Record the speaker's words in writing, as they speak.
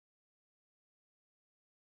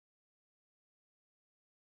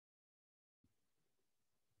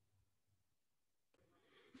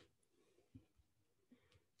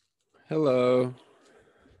Hello.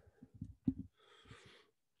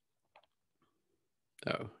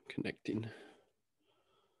 Oh, connecting.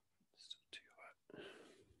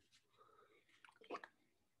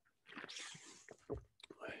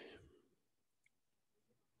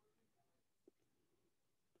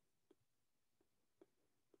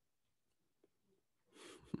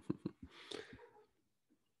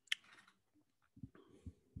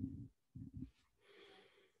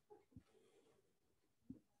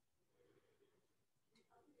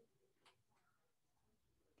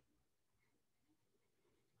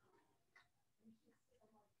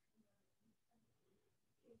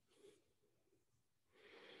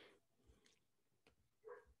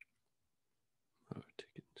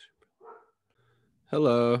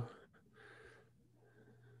 Hello.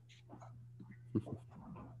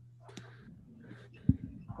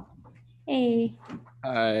 Hey.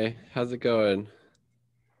 Hi. How's it going?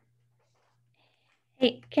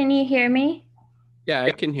 Hey, can you hear me? Yeah,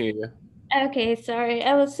 I can hear you. Okay, sorry.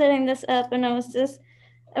 I was setting this up and I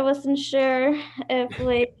wasn't sure if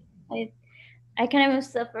I I kind of move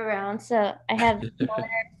stuff around, so I have water,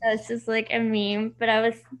 so it's just like a meme, but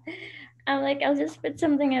I'm like, I'll just put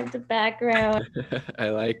something at the background. I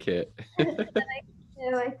like it.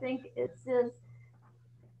 So I think it's just,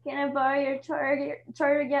 can I borrow your charger?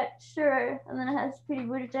 Yeah, sure. And then it has pretty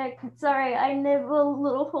booty jack. Sorry, I nibble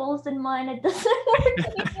little holes in mine. It doesn't work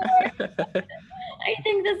anymore. I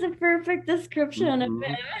think that's a perfect description of Mhm.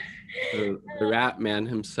 him. The rat man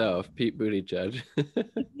himself, Pete Buttigieg.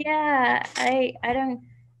 Yeah, I don't.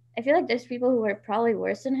 I feel like there's people who are probably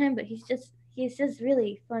worse than him, but he's just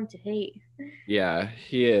really fun to hate. Yeah,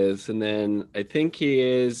 he is. And then I think he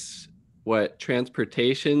is what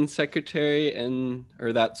transportation secretary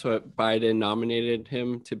or that's what Biden nominated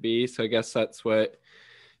him to be. So I guess that's what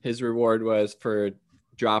his reward was for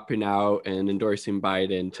dropping out and endorsing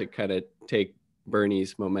Biden to kind of take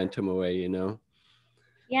Bernie's momentum away.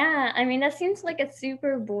 Yeah, I mean that seems like a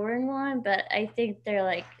super boring one, but I think they're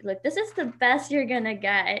like, look, this is the best you're gonna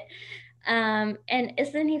get. And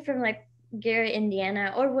isn't he from like Gary,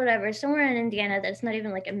 Indiana, or whatever, somewhere in Indiana that's not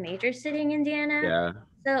even like a major city in Indiana? Yeah.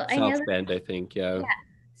 So I know South Bend, I think. Yeah. Yeah.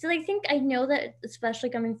 So I think I know that, especially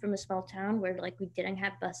coming from a small town where like we didn't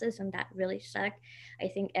have buses and that really sucked. I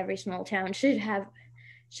think every small town should have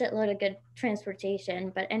shitload of good transportation.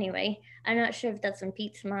 But anyway, I'm not sure if that's on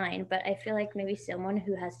Pete's mind, but I feel like maybe someone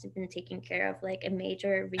who has to been taking care of like a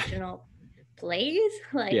major regional place,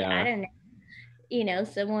 like I Yeah. don't know,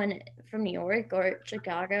 someone from New York or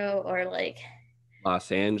Chicago or like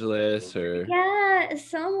Los Angeles or yeah,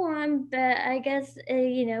 someone, but I guess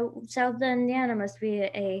South Indiana must be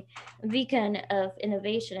a beacon of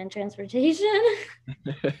innovation and transportation.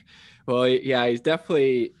 well, yeah, he's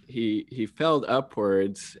definitely he felled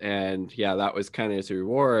upwards, and yeah, that was kind of his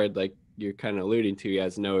reward. Like you're kind of alluding to, he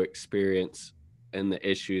has no experience in the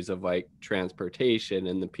issues of like transportation,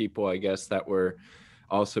 and the people I guess that were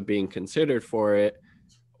also being considered for it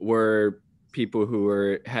were people who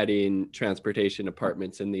were heading transportation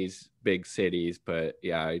departments in these big cities. But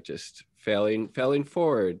yeah, I just failing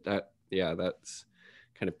forward. That's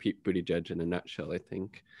kind of Pete Buttigieg in a nutshell, I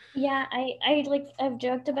think. Yeah, I like I've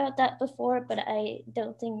joked about that before, but I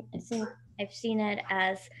don't think I've seen it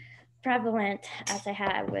as prevalent as I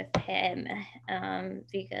have with him.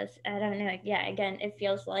 Because I don't know. Yeah, again, it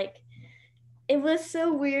feels like it was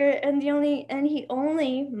so weird, and he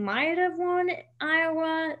only might have won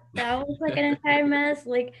Iowa. That was like an entire mess.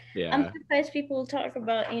 Like I'm Yeah. surprised people talk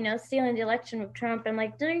about stealing the election with Trump. And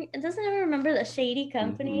like, doesn't anyone remember the shady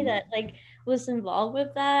company Mm-hmm. that like was involved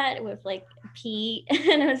with that with like Pete?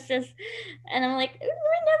 And it was just, and I'm like, we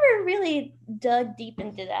never really dug deep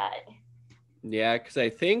into that. Yeah, because I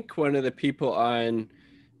think one of the people on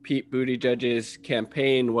Pete Buttigieg's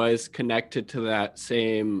campaign was connected to that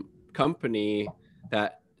same company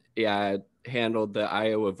that, yeah, handled the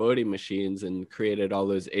Iowa voting machines and created all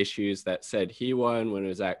those issues that said he won when it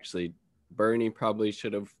was actually Bernie probably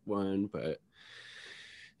should have won. But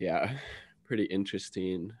yeah, pretty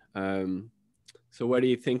interesting. So what do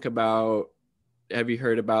you think about, have you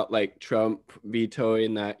heard about like Trump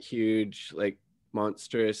vetoing that huge, like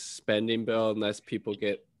monstrous spending bill unless people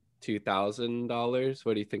get $2,000?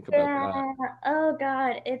 What do you think about that? Yeah. Oh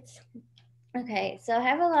God, it's okay. So I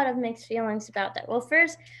have a lot of mixed feelings about that. Well,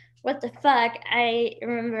 first, what the fuck? I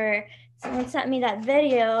remember someone sent me that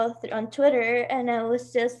video on Twitter, and I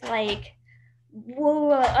was just like,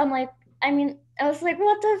 whoa. I'm like, I mean, I was like,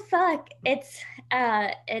 what the fuck?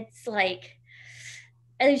 It's like,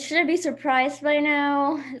 I shouldn't be surprised by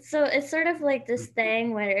now. So it's sort of like this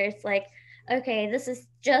thing where it's like, okay, this is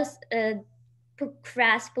just a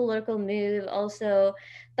crass political move also,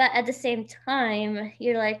 but at the same time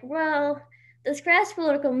you're like, well, this crass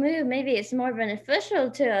political move maybe it's more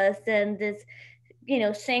beneficial to us than this,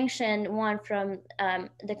 sanctioned one from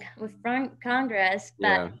from Congress. But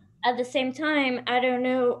Yeah. at the same time, I don't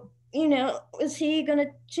know, is he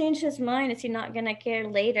gonna change his mind? Is he not gonna care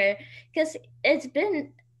later? Because it's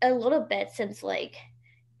been a little bit since, like,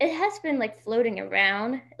 it has been like floating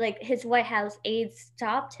around, like his White House aides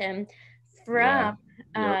stopped him Yeah. from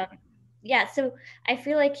Yep. um yeah. So I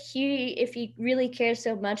feel like if he really cares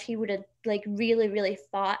so much, he would have like really really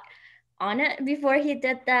fought on it before he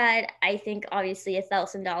did that. I think obviously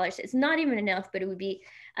 $1,000 is not even enough, but it would be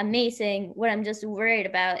amazing. What I'm just worried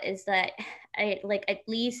about is that I like at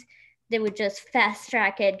least they would just fast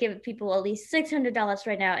track it, give people at least $600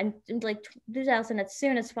 right now, and like 2,000 as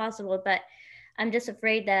soon as possible. But I'm just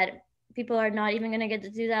afraid that people are not even going to get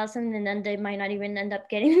the 2,000, and then they might not even end up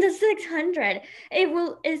getting the 600.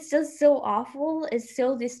 It's just so awful. It's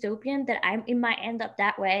so dystopian that it might end up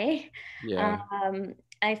that way. Yeah. um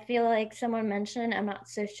I feel like someone mentioned, I'm not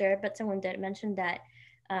so sure, but someone did mention that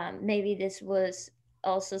maybe this was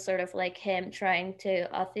also sort of like him trying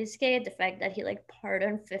to obfuscate the fact that he like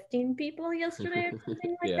pardoned 15 people yesterday or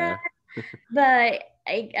something like that. Yeah. But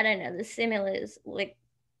I don't know, the stimulus, like,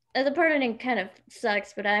 the pardoning kind of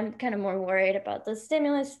sucks, but I'm kind of more worried about the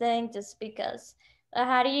stimulus thing just because.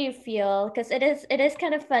 How do you feel? Because it is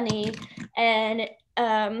kind of funny, and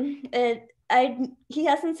he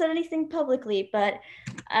hasn't said anything publicly, but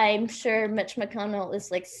I'm sure Mitch McConnell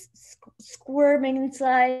is like squirming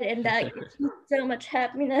inside, and that gives me so much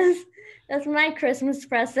happiness. That's my Christmas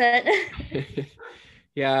present.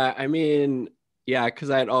 Yeah, I mean, yeah, because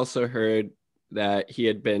I had also heard that he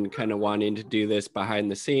had been kind of wanting to do this behind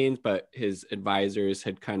the scenes, but his advisors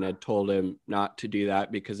had kind of told him not to do that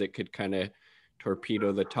because it could kind of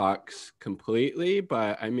torpedo the talks completely.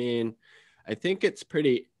 But I mean, I think it's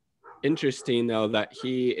pretty interesting, though, that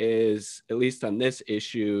he is, at least on this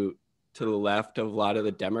issue, to the left of a lot of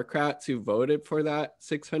the Democrats who voted for that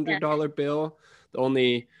Yeah, $600 bill. The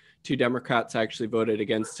only two Democrats actually voted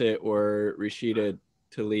against it were Rashida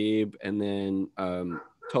Tlaib and then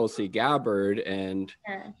Tulsi Gabbard. And,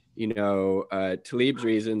 yeah. Tlaib's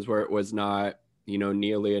reasons were it was not,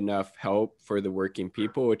 nearly enough help for the working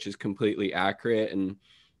people, which is completely accurate. And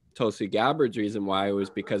Tulsi Gabbard's reason why was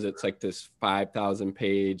because it's like this 5,000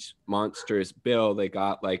 page monstrous bill they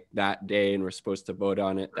got like that day and we're supposed to vote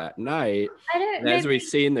on it that night. I don't. And as we've Maybe.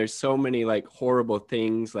 seen, there's so many like horrible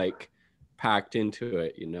things like packed into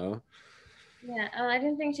it. Yeah, I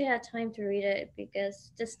didn't think she had time to read it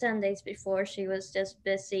because just 10 days before she was just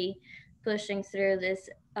busy pushing through this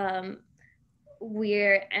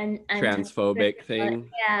weird and anti. Transphobic thing.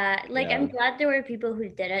 Yeah, like I'm Yeah. glad there were people who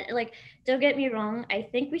did it. Like, don't get me wrong, I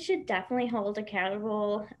think we should definitely hold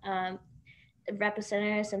accountable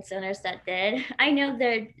representatives and senators that did. I know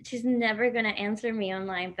that she's never gonna answer me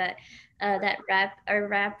online, but that rap,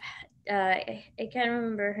 I can't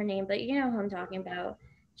remember her name, but you know who I'm talking about.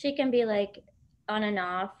 She can be like on and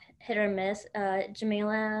off, hit or miss.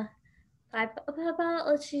 Jamila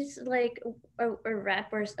about she's like a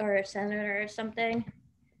rep or a senator or something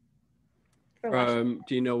for Washington.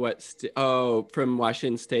 Do you know oh, from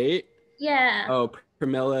Washington State? Yeah, Oh,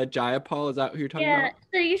 Pramila Jayapal, is that who you're talking yeah. about?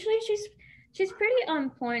 So usually she's pretty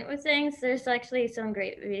on point with things. There's actually some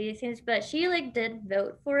great video scenes, but she like did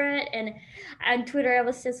vote for it, and on Twitter I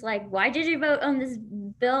was just like, why did you vote on this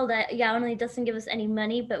bill that yeah only doesn't give us any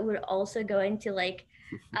money, but we're also going to like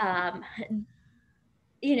um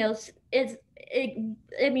I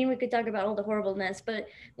mean, we could talk about all the horribleness, but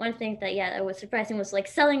one thing that yeah that was surprising was like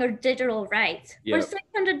selling our digital rights for Yep.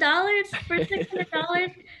 $600 for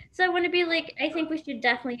 $600. So I want to be like, I think we should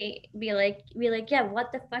definitely be like, yeah,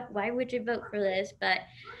 what the fuck? Why would you vote for this? But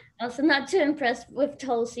also not too impressed with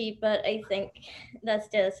Tulsi, but I think that's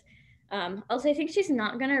just. Also, I think she's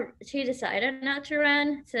not gonna. She decided not to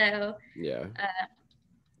run, so Yeah.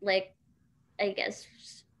 like I guess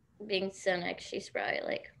being cynic, she's probably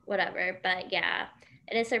like whatever. But yeah,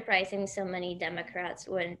 it is surprising so many Democrats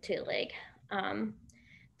went to like um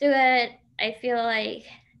do it. I feel like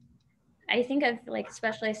I think I've like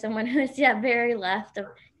especially someone who's yeah very left of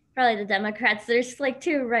probably the Democrats. There's like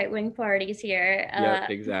two right wing parties here.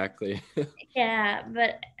 Yep, exactly. Yeah,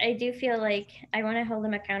 but I do feel like I want to hold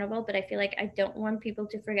them accountable, but I feel like I don't want people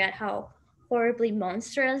to forget how horribly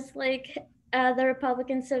monstrous like the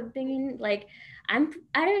Republicans have been. Like, I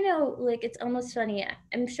don't know, like it's almost funny.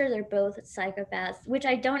 I'm sure they're both psychopaths, which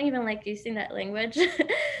I don't even like using that language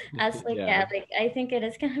as like Yeah. yeah, like I think it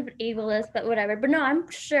is kind of ableist, but whatever. But no,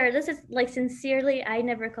 I'm sure this is like sincerely. I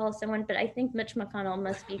never call someone, but I think Mitch McConnell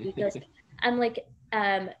must be because I'm like,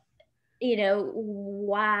 you know,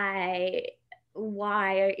 why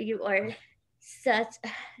are you are such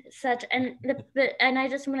such and and I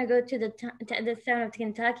just want to go to the town of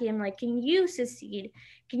Kentucky. I'm like, can you secede?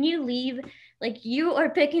 Can you leave? Like, you are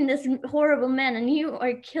picking this horrible man and you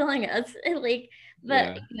are killing us. Like,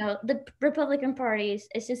 but Yeah. you know, the Republican Party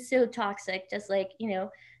is just so toxic, just like, you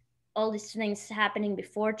know, all these things happening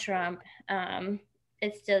before Trump.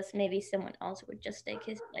 It's just maybe someone else would just take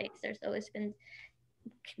his place. There's always been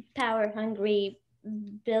power hungry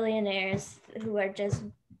billionaires who are just,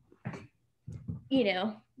 you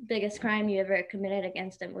know, biggest crime you ever committed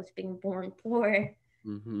against them was being born poor.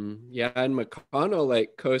 Yeah, and McConnell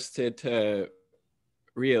like coasted to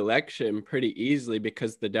re-election pretty easily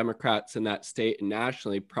because the Democrats in that state and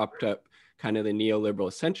nationally propped up kind of the neoliberal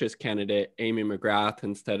centrist candidate Amy McGrath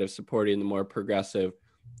instead of supporting the more progressive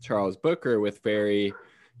Charles Booker with very,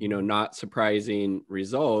 you know, not surprising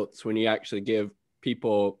results. When you actually give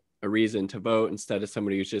people a reason to vote instead of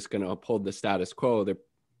somebody who's just going to uphold the status quo,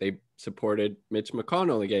 they supported Mitch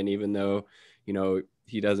McConnell again, even though, you know,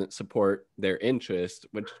 he doesn't support their interest,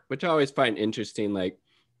 which I always find interesting. Like,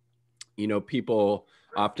 you know, people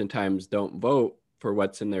oftentimes don't vote for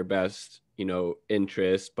what's in their best, you know,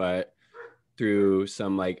 interest, but through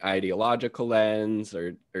some like ideological lens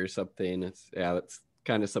or something. It's, yeah, that's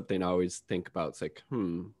kind of something I always think about. It's like,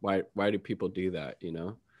 why do people do that, you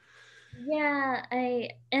know? Yeah,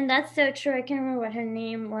 and that's so true. I can't remember what her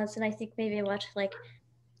name was, and I think maybe I watched like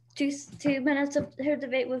 2 minutes of her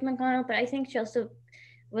debate with McConnell, but I think she also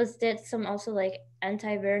did some also like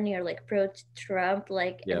anti-Bernie or like pro-Trump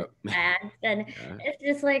like an Yeah. ads, and Yeah. it's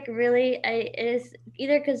just like really, it is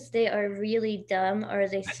either because they are really dumb or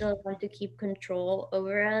they still want to keep control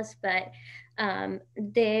over us, but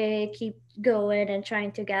they keep going and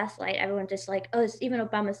trying to gaslight everyone, just like, oh, it's, even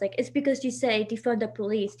Obama's like, it's because you say defund the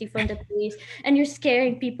police, and you're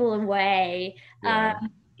scaring people away. Yeah.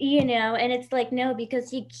 You know, and it's like, no,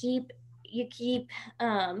 because you keep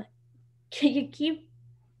um you keep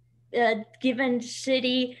given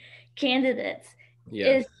shitty candidates.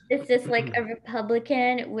 Yes. It's just like a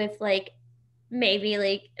Republican with like maybe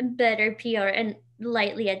like better PR and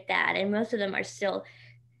lightly at that, and most of them are still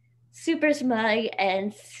super smug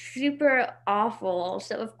and super awful.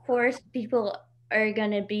 So of course people are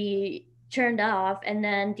gonna be turned off, and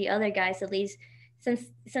then the other guys, at least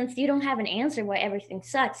since you don't have an answer why everything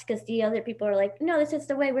sucks, because the other people are like, no, this is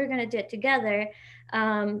the way we're gonna do it together.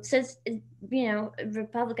 Since you know,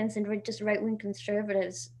 Republicans and just right wing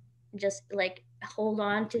conservatives just like hold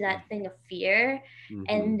on to that thing of fear, Mm-hmm.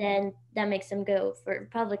 and then that makes them go for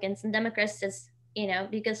Republicans, and Democrats just, you know,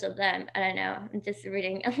 because of them. I don't know. I'm just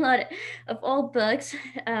reading a lot of old books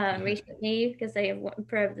recently because I am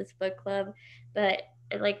part of this book club, but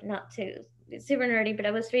like not too super nerdy. But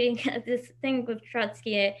I was reading this thing with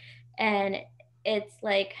Trotsky, and it's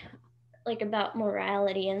like about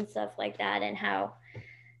morality and stuff like that, and how,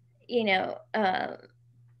 you know, I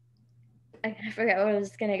forgot what I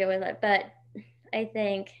was gonna go with it, but I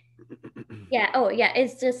think, yeah. Oh, yeah.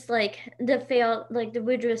 It's just like the fail, like the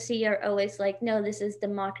bourgeoisie are always like, no, this is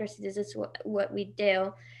democracy. This is what we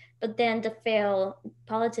do. But then the fail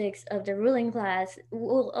politics of the ruling class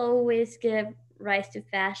will always give rise to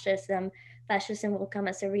fascism. Fascism will come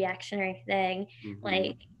as a reactionary thing. Mm-hmm.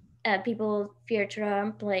 Like, people fear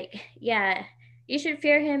Trump. Like, yeah, you should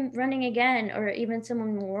fear him running again, or even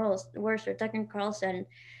someone worse, or Tucker Carlson.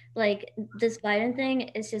 Like, this Biden thing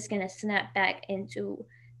is just gonna snap back into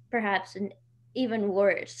perhaps an even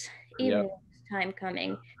worse, even Yep. worse time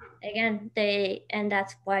coming. Again, and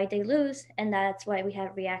that's why they lose, and that's why we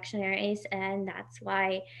have reactionaries, and that's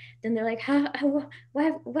why then they're like,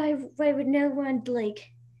 why would no one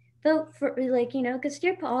like vote for, like, you know, because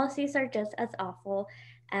your policies are just as awful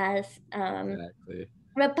as Exactly.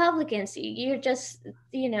 Republicans. You're just,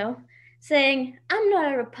 you know, saying, I'm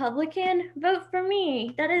not a Republican, vote for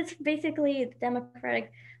me. That is basically the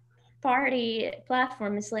Democratic Party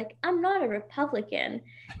platform, is like, I'm not a Republican.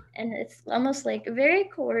 And it's almost like very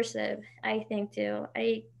coercive, I think, too.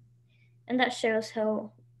 And that shows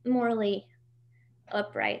how morally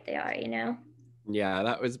upright they are, you know? Yeah,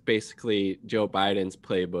 that was basically Joe Biden's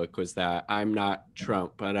playbook, was that I'm not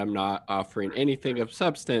Trump, but I'm not offering anything of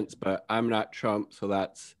substance, but I'm not Trump, so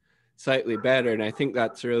that's slightly better. And I think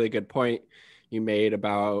that's a really good point you made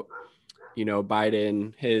about, you know,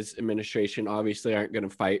 Biden, his administration obviously aren't going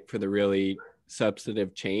to fight for the really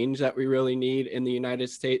substantive change that we really need in the United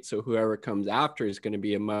States. So whoever comes after is going to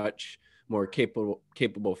be a much more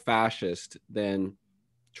capable fascist than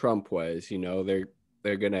Trump was. You know, they're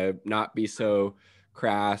gonna not be so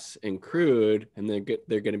crass and crude, and they're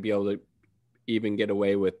going to be able to even get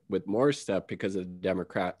away with more stuff because the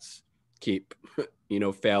Democrats keep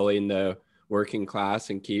failing the working class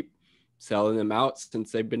and keep selling them out,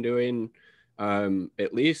 since they've been doing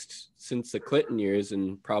at least since the Clinton years,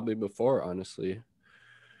 and probably before, honestly.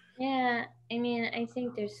 Yeah, I mean, I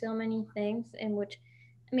think there's so many things in which,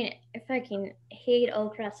 I mean, I fucking hate all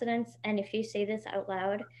presidents, and if you say this out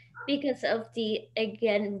loud, because of the,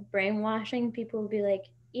 again, brainwashing, people will be like,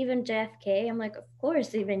 even JFK? I'm like, of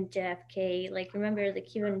course, even JFK. Like, remember the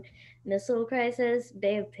Cuban Missile Crisis,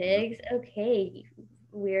 Bay of Yeah. Pigs? Okay,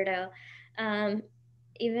 weirdo. Um,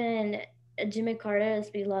 even Jimmy Carter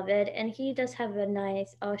is beloved, and he does have a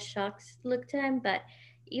nice, oh shucks look to him, but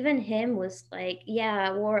even him was like,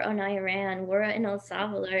 yeah, war on Iran, war in El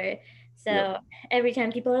Salvador. Yep. So every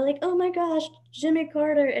time people are like, oh my gosh, Jimmy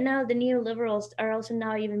Carter, and now the neoliberals are also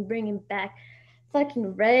now even bringing back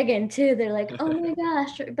fucking Reagan too. They're like, oh my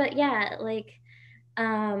gosh, but yeah, like,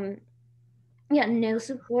 um, yeah, no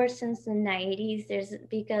support since the 90s. There's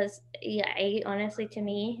because yeah, I honestly, to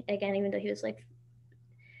me, again, even though he was like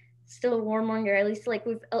still a warmonger, at least like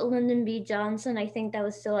with Lyndon B. Johnson, I think that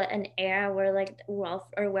was still an era where like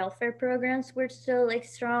welfare programs were still like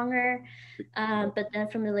stronger. Yep. But then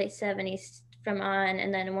from the late 70s from on,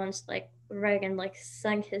 and then once like Reagan like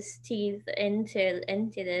sunk his teeth into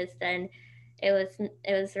this, then it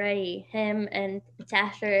was ready. Him and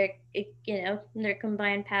Thatcher, their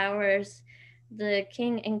combined powers, the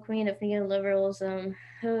king and queen of neoliberalism.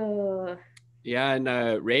 Oh, Yeah,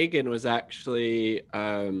 and Reagan was actually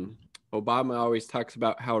Obama always talks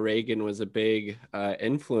about how Reagan was a big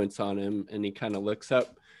influence on him, and he kind of looks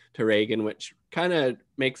up to Reagan, which kind of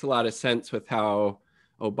makes a lot of sense with how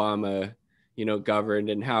Obama, governed,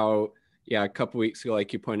 and how, yeah, a couple weeks ago,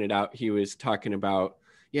 like you pointed out, he was talking about,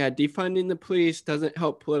 yeah, defunding the police doesn't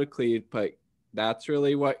help politically, but that's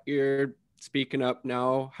really what you're speaking up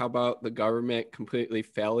now. How about the government completely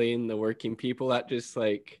failing the working people? That just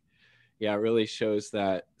like, yeah, it really shows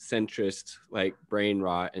that centrist like brain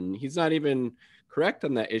rot. And he's not even correct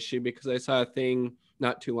on that issue, because I saw a thing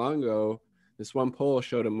not too long ago. This one poll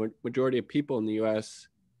showed a majority of people in the US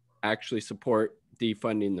actually support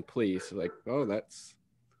defunding the police. Like, oh, that's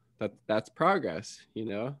progress.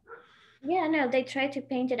 yeah, no, they try to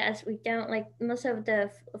paint it as we don't like most of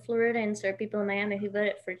the Floridians or people in Miami who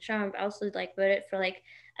voted for Trump also like voted for like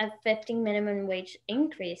a 15 minimum wage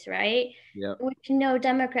increase, right? Yep. Which no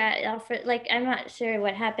Democrat offered. Like, I'm not sure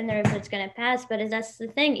what happened there if it's going to pass, but that's the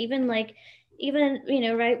thing. Even right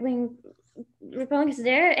wing Republicans,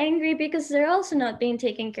 they're angry because they're also not being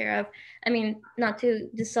taken care of. I mean, not to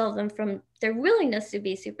dissolve them from their willingness to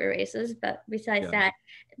be super racist, but besides Yeah. that,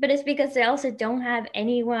 but it's because they also don't have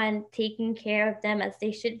anyone taking care of them as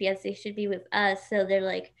they should be with us. So they're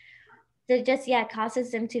like, they're just, yeah,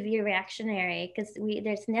 causes them to be reactionary because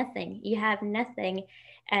there's nothing, you have nothing,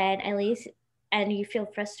 and at least, and you feel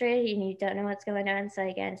frustrated and you don't know what's going on. So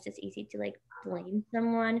again, it's just easy to like blame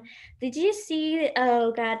someone. Did you see,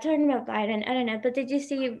 oh god, talking about Biden, I don't know, but did you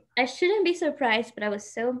see, I shouldn't be surprised, but I was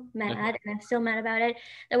so mad, and I'm still mad about it,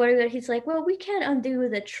 that where he's like, well, we can't undo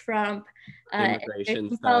the Trump Immigration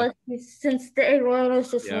immigration stuff. policy since day one.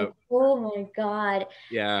 It's just like, Yep. oh my god.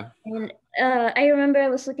 Yeah. And I remember I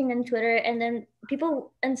was looking on Twitter, and then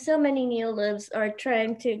people and so many neolibs are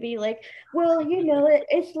trying to be like, well,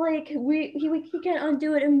 it's like he can't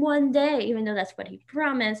undo it in one day, even though that's what he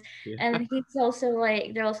promised. Yeah. And he's also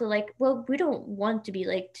like, they're also like, well, we don't want to be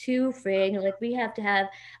like too free. Like, we have to have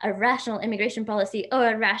a rational immigration policy. Oh,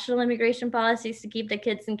 a rational immigration policy is to keep the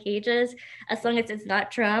kids in cages as long as it's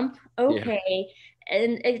not Trump. Yeah. Okay.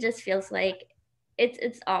 And it just feels like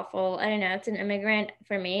it's awful. I don't know. It's an immigrant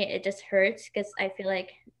for me. It just hurts because I feel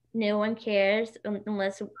like no one cares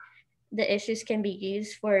unless the issues can be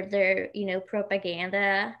used for their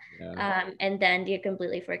propaganda, Yeah. and then you're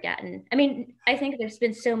completely forgotten. I mean, I think there's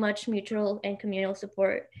been so much mutual and communal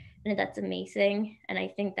support, and that's amazing. And I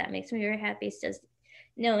think that makes me very happy. It's just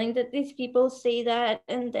knowing that these people say that,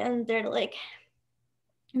 and then they're like,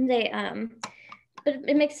 they but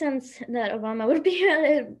it makes sense that Obama would be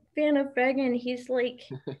a fan of Reagan. He's like,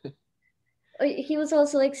 he was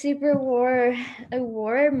also like super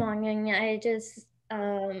warmongering. I just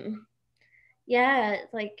yeah,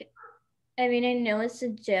 like, I mean, I know it's a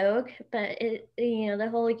joke, but the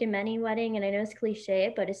whole like Yemeni wedding, and I know it's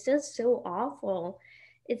cliche, but it's just so awful.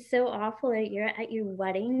 It's so awful that you're at your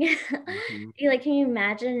wedding. Mhm. Can you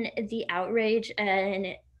imagine the outrage and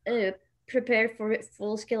uh, prepare for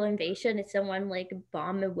full scale invasion if someone like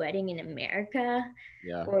bomb a wedding in America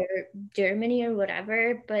Yeah. or Germany or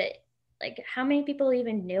whatever? But like, how many people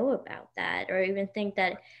even know about that, or even think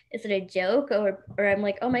that is it a joke, or I'm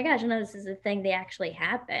like, oh my gosh, no, this is a thing they actually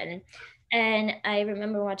happen. And I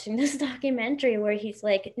remember watching this documentary where he's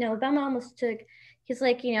like, no, Obama almost took, he's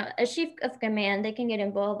like, a chief of command, they can get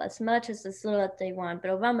involved as much as little as they want,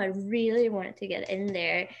 but Obama really wanted to get in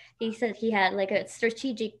there. He said he had like a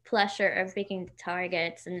strategic pleasure of picking the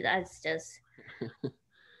targets, and that's just,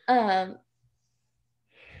 um,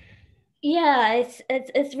 yeah,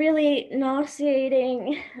 it's really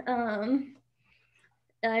nauseating.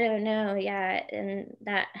 I don't know, yeah, and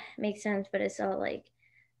that makes sense, but it's all like,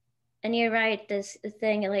 and you're right, this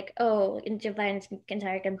thing like, oh, in Joe Biden's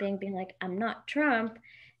entire campaign being like, I'm not Trump.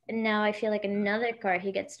 And now I feel like another card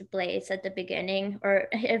he gets to play is at the beginning, or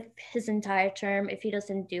if his entire term, if he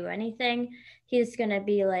doesn't do anything, he's gonna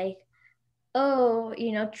be like, oh,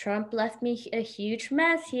 Trump left me a huge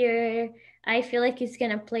mess here. I feel like he's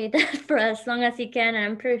gonna play that for as long as he can, and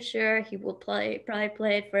I'm pretty sure he will probably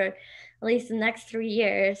play it for at least the next 3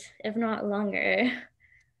 years, if not longer.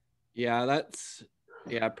 Yeah, that's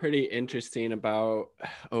pretty interesting about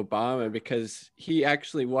Obama, because he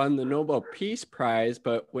actually won the Nobel Peace Prize,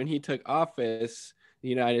 but when he took office, the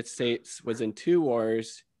United States was in 2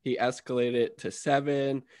 wars. He escalated it to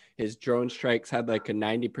 7. His drone strikes had like a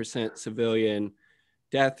 90% civilian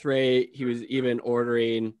death rate. He was even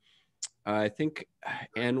ordering, I think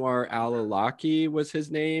Anwar al-Awlaki was his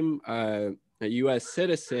name, a U.S.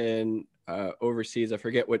 citizen overseas. I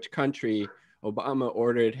forget which country. Obama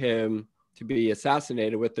ordered him to be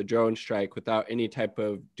assassinated with the drone strike without any type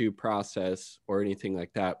of due process or anything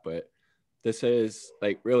like that. But this is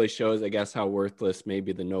like really shows, I guess, how worthless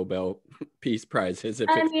maybe the Nobel Peace Prize is if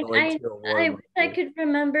I it's mean, going I to a I war. wish I could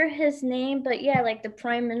remember his name, but yeah, like the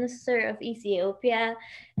Prime Minister of Ethiopia,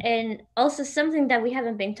 and also something that we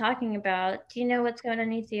haven't been talking about. Do you know what's going on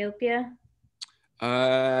in Ethiopia?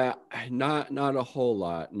 Uh, not a whole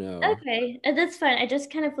lot, no. Okay, that's fine. I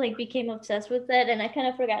just kind of like became obsessed with it, and I kind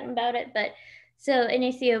of forgotten about it. But so in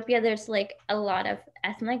Ethiopia, there's like a lot of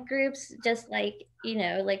ethnic groups, just like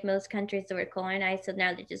like most countries that were colonized. So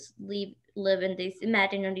now they just live in these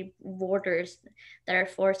imaginary borders that are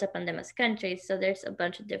forced upon them as countries. So there's a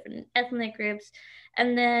bunch of different ethnic groups,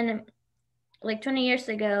 and then like 20 years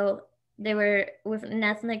ago, they were with an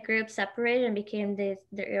ethnic group separated and became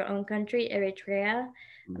their own country, Eritrea.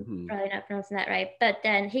 I'm Mhm. probably not pronouncing that right. But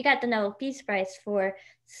then he got the Nobel Peace Prize for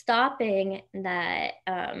stopping that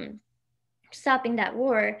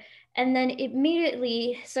war, and then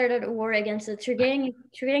immediately started a war against the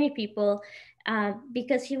Tigray people,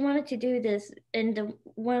 because he wanted to do this. And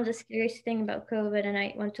one of the scariest thing about COVID, and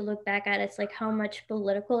I want to look back at, it's like how much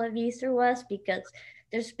political abuse there was, because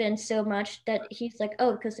there's been so much that he's like,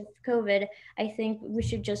 oh, because of COVID, I think we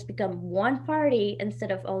should just become one party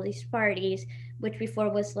instead of all these parties, which before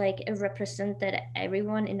was like it represented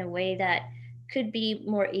everyone in a way that could be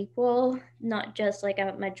more equal, not just like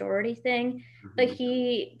a majority thing. But Mhm.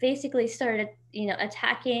 he basically started,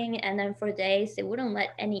 attacking, and then for days they wouldn't let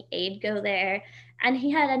any aid go there. And he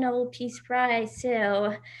had a Nobel Peace Prize.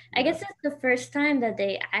 So I Yeah. guess it's the first time that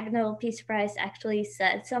the Nobel Peace Prize actually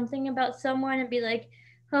said something about someone and be like,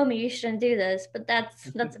 homie, you shouldn't do this. But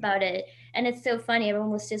that's about it. And it's so funny.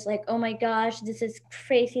 Everyone was just like, oh my gosh, this is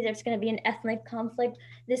crazy. There's gonna be an ethnic conflict.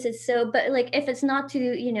 This is so, but like if it's not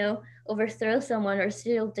to, overthrow someone or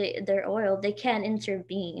steal their oil, they can't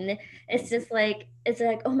intervene. It's like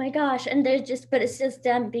oh my gosh, and they're just, but it's just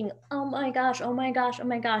them being oh my gosh, oh my gosh, oh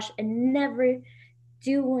my gosh, and never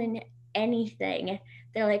doing anything.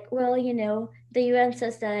 They're like, well, the UN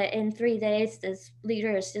says that in 3 days this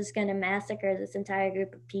leader is just gonna massacre this entire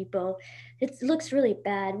group of people. It looks really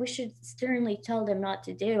bad. We should sternly tell them not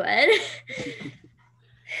to do it.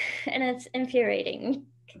 And it's infuriating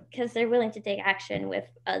because they're willing to take action with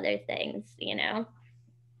other things.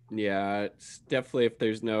 Yeah, it's definitely, if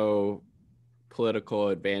there's no political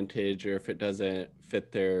advantage or if it doesn't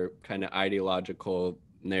fit their kind of ideological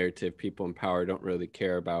narrative, people in power don't really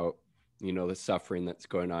care about, the suffering that's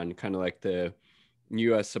going on. Kind of like the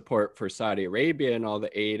US support for Saudi Arabia and all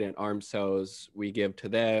the aid and arms sales we give to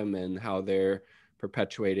them, and how they're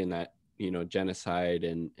perpetuating that, genocide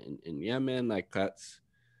in Yemen. Like that's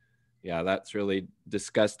really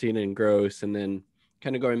disgusting and gross. And then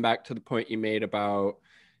kind of going back to the point you made about,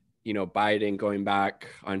 Biden going back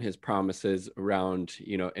on his promises around,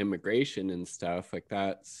 immigration and stuff like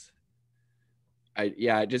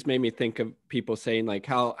it just made me think of people saying like,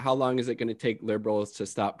 how long is it going to take liberals to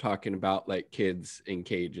stop talking about like kids in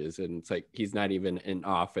cages? And it's like, he's not even in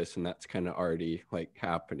office and that's kind of already like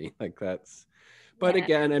happening. Like that's, but Yeah,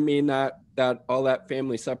 again, I mean, that all that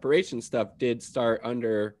family separation stuff did start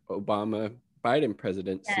under Obama Biden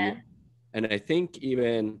presidency. yeah, And I think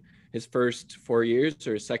even his first 4 years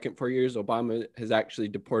or second 4 years, Obama has actually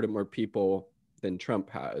deported more people than Trump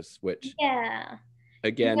has, which Yeah.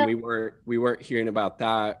 again, No, we weren't hearing about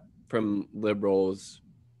that from liberals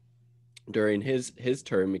during his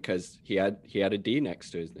term because he had a D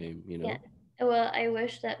next to his name, you yeah. know. Well, I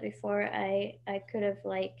wish that before I could have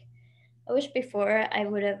like I wish before I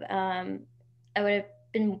would have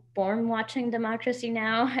been born watching Democracy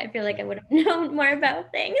Now. I feel like I would have known more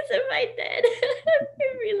about things if I did.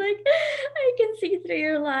 I'd be like, I can see through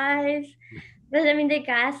your lies. But I mean, they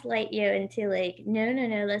gaslight you into like, no, no,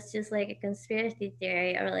 no, that's just like a conspiracy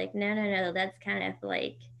theory, or like, no, no, no, that's kind of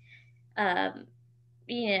like, um,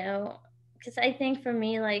 you know, because I think for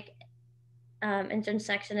me, like,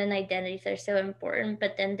 intersection and identities are so important,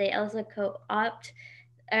 but then they also co-opt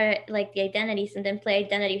like the identities and then play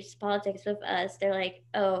identities politics with us. They're like,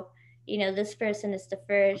 oh, this person is the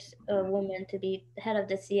first woman to be the head of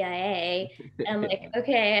the CIA. And I'm like, Yeah.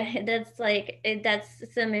 okay, that's like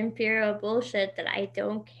that's some imperial bullshit that I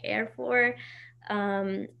don't care for.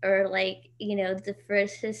 Or like, the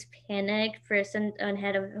first Hispanic person on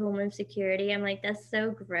head of Homeland Security. I'm like, that's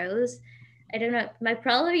so gross. I don't know. I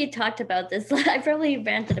probably talked about this. I probably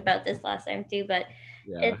ranted about this last time too, but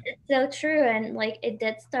Yeah. it's so true. And like, it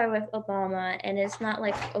did start with Obama, and it's not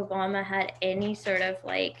like Obama had any sort of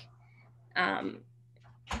um,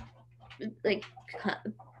 like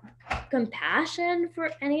compassion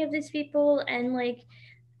for any of these people. And like,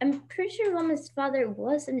 I'm pretty sure Obama's father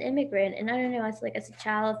was an immigrant, and I don't know, as a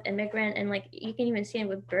child of immigrant, and like you can even see it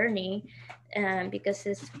with Bernie, because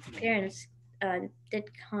his parents did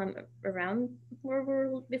come around before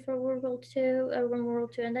World War II, when World War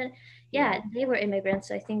II, and then Yeah. yeah, they were immigrants.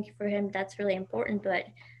 So I think for him that's really important. But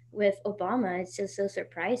with Obama, it's just so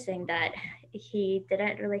surprising that he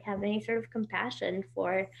didn't really have any sort of compassion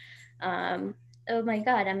for, um, oh my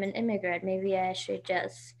God, I'm an immigrant. Maybe I should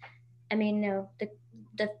just. I mean, no,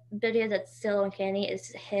 the video that's still uncanny is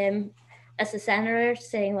him as a senator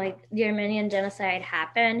saying like the Armenian genocide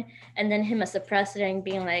happened, and then him as a president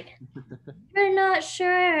being like, "We're not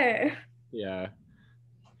sure." Yeah.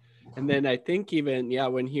 And then I think even yeah,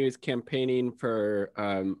 when he was campaigning for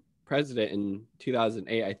president in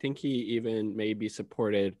 2008, I think he even maybe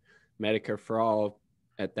supported Medicare for all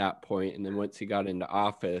at that point. And then once he got into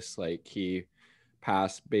office, like he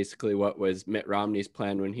passed basically what was Mitt Romney's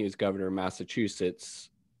plan when he was governor of Massachusetts,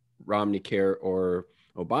 Romney Care or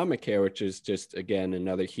Obamacare, which is just again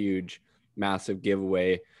another huge, massive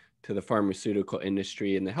giveaway to the pharmaceutical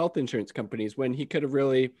industry and the health insurance companies when he could have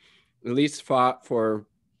really at least fought for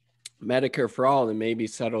Medicare for all and maybe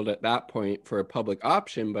settled at that point for a public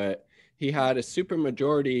option, but he had a super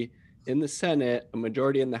majority in the Senate, a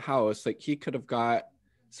majority in the House. Like he could have got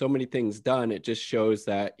so many things done. It just shows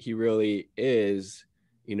that he really is,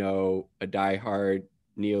 a diehard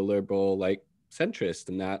neoliberal like centrist,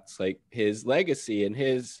 and that's like his legacy and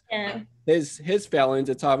his Yeah, his his failings.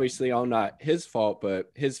 It's obviously all not his fault, but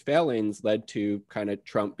his failings led to kind of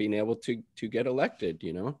Trump being able to get elected.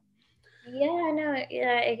 yeah, no,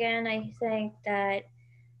 yeah. Again, I think that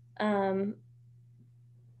um,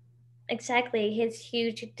 exactly his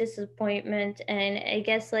huge disappointment, and I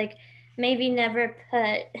guess like maybe never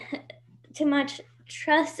put too much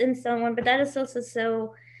trust in someone, but that is also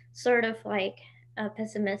so sort of like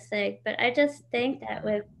pessimistic. But I just think that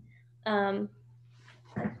um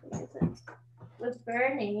with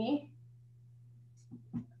Bernie,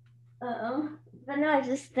 but no, I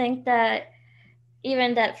just think that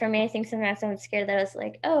even that for me, I think sometimes I'm scared that I was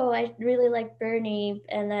like, oh, I really like Bernie,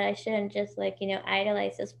 and that I shouldn't just like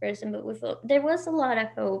idolize this person. But there was a lot of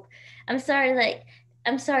hope. I'm sorry, like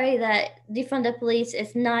I'm sorry that defund the police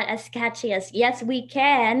is not as catchy as yes we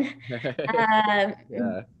can. Um,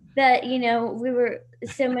 Yeah. but we were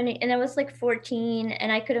so many, and I was like 14,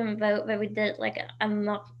 and I couldn't vote, but we did like a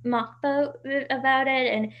mock vote about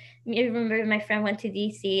it. And I remember my friend went to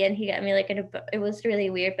DC, and he got me like it was really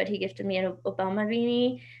weird, but he gifted me an Obama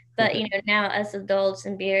beanie. But now as adults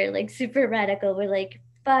and we're like super radical, we're like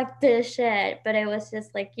fuck this shit. But it was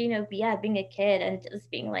just like yeah, being a kid and just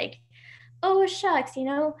being like, oh shucks,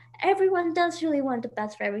 everyone does really want the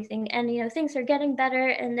best for everything, and things are getting better.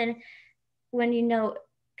 And then when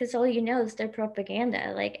because all is their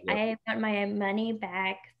propaganda. Like, Yep. I want my money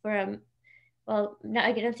back from, well, no,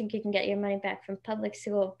 I don't think you can get your money back from public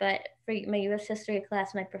school, but for my US history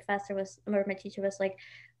class, my teacher was like,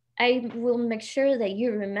 I will make sure that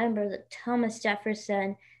you remember that Thomas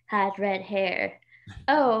Jefferson had red hair.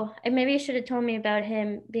 Oh, and maybe you should have told me about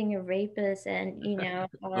him being a rapist and,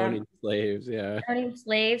 Owning slaves. Yeah. owning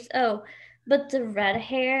slaves. Oh, but the red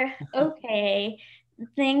hair, okay.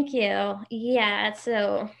 Thank you. Yeah,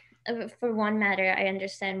 so for one matter, I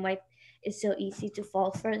understand why it's so easy to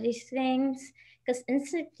fall for these things, because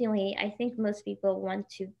instantly I think most people want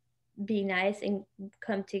to be nice and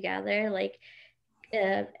come together. Like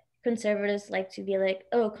uh, conservatives like to be like,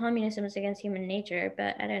 oh, communism is against human nature,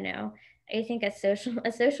 but I don't know. I think as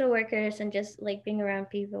social workers and just like being around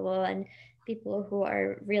people and people who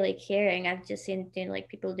are really caring, I've just seen like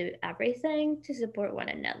people do everything to support one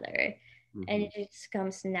another, and Hmm. it just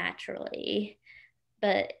comes naturally.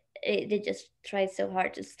 But they just try so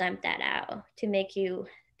hard to stamp that out to make you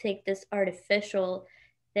take this artificial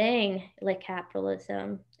thing like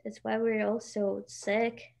capitalism. It's why we're all so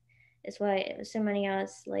sick. It's why so many of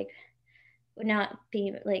us like would not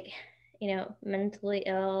be like, mentally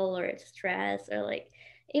ill or stressed or like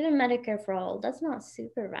even Medicare for all. That's not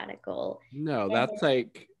super radical. No, And that's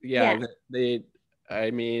like, yeah, yeah,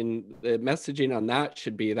 I mean, the messaging on that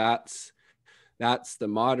should be that's the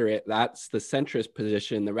moderate, that's the centrist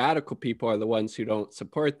position. The radical people are the ones who don't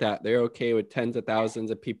support that. They're okay with tens of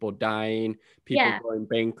thousands of people dying, people yeah, going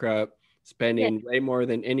bankrupt, yeah, spending way more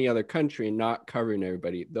than any other country and not covering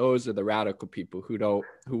everybody. Those are the radical people who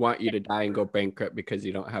want you to die and go bankrupt because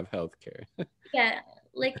you don't have health care. yeah.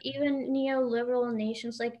 Like even neoliberal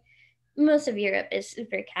nations like most of Europe is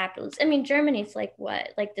super capitalist. I mean, Germany's like what,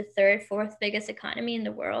 like the third, fourth biggest economy in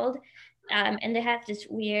the world. And they have this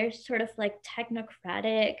weird sort of like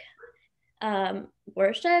technocratic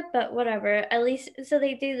worship, but whatever. At least, so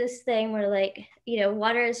they do this thing where, like,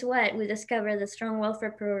 water is wet. We discover the strong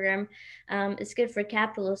welfare program. It's good for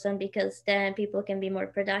capitalism because then people can be more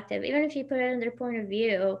productive. Even if you put it in their point of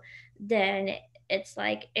view, then it's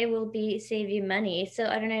like it will be save you money. So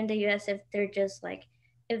I don't know in the US if they're just like,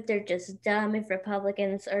 if they're just dumb, if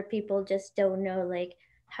Republicans or people just don't know like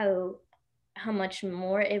how much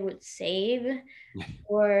more it would save,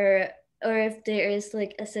 or if there is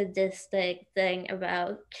like a sadistic thing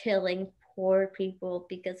about killing poor people,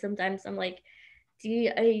 because sometimes I'm like,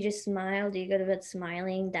 are you just smile, do you go to bed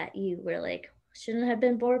smiling that you were like shouldn't have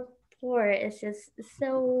been born poor? It's just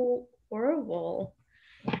so horrible.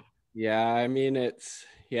 Yeah, I mean,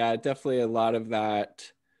 yeah, definitely a lot of that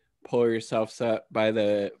pull yourselves up by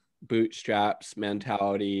the bootstraps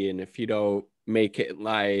mentality. And if you don't make it in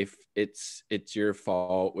life, it's your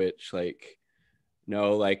fault, which, like,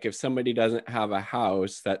 no, like if somebody doesn't have a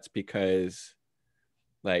house, that's because,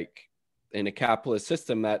 like, in a capitalist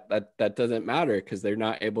system, that doesn't matter because they're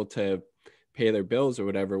not able to pay their bills or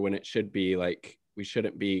whatever, when it should be like we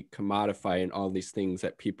shouldn't be commodifying all these things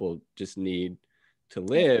that people just need to Yeah,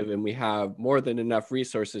 live. And we have more than enough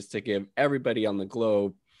resources to give everybody on the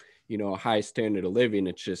globe, a high standard of living.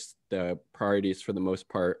 It's just the priorities for the most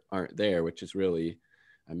part aren't there, which is really,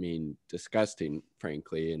 I mean, disgusting,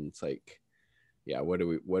 frankly. And it's like, yeah, what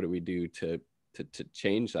do we do to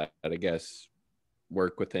change that? I guess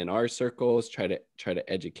work within our circles, try to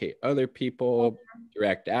educate other people,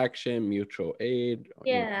 direct action, mutual aid,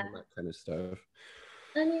 yeah. all that kind of stuff.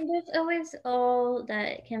 I mean, there's always all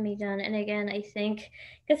that can be done. And again, I think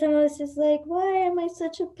because I'm always just like, why am I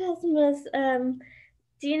such a pessimist?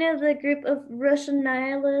 Do you know the group of Russian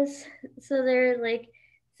nihilists? So they're like,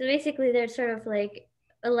 so basically they're sort of like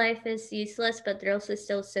a life is useless, but they're also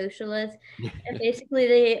still socialist. And basically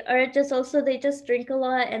they are just also they just drink a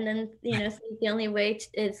lot, and then so the only way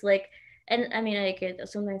is like, and I mean I agree that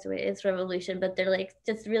sometimes the way it's revolution, but they're like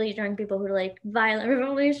just really drunk people who are like violent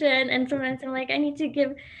revolution, and sometimes I'm like I need to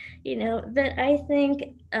give, that I think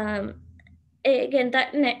again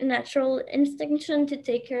that natural instinction to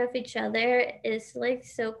take care of each other is like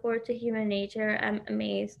so core to human nature. I'm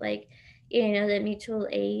amazed, like the mutual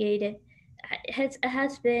aid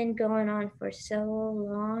has been going on for so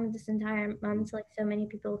long, this entire month. Like so many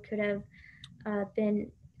people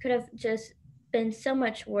been could have just been so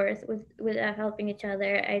much worth without helping each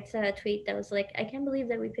other. I saw a tweet that was like, I can't believe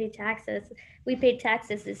that we paid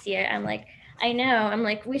taxes this year. I'm like, I know. I'm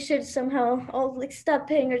like, we should somehow all like stop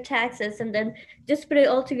paying our taxes and then just put it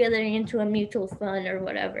all together into a mutual fund or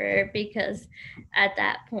whatever, because at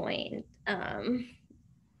that point,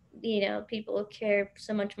 people care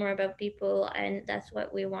so much more about people, and that's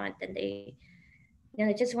what we want, and they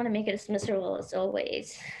just want to make it as miserable as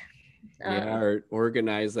always. Yeah, um or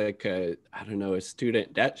organize like I don't know, a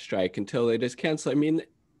student debt strike until they just cancel. I mean,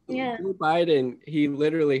 yeah, Joe Biden, he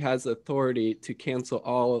literally has authority to cancel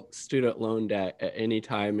all student loan debt at any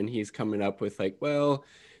time, and he's coming up with like, well,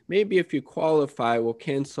 maybe if you qualify, we'll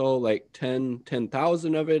cancel like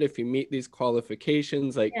 10,000 of it if you meet these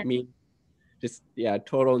qualifications. Like yeah, me, just, yeah,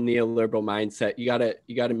 total neoliberal mindset. You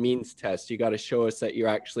gotta means test. You gotta show us that you're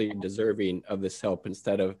actually deserving of this help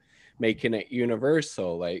instead of making it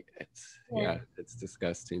universal. Like, it's, yeah, yeah, it's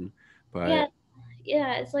disgusting. yeah, But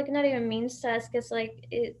yeah, it's like not even means test because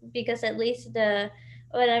because at least well,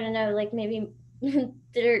 I don't know, like maybe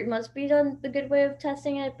there must be a good way of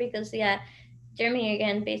testing it because yeah, Germany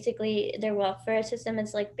again, basically their welfare system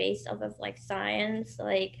is like based off of like science.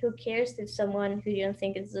 Like who cares if someone who you don't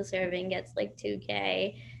think is deserving gets like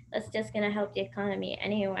 2K? That's just gonna help the economy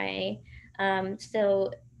anyway.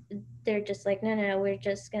 So they're just like, no, no, no, we're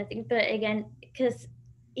just gonna think. But again, because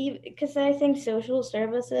I think social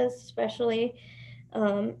services, especially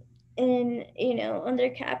um, and under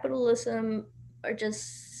capitalism, are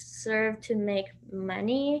just served to make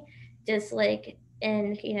money, just like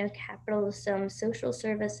in capitalism, social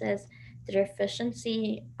services, their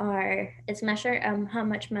efficiency are it's measured how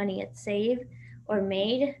much money it's saved or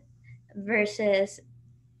made versus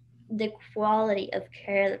the quality of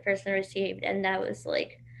care the person received, and that was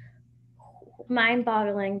like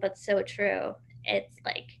mind-boggling but so true. It's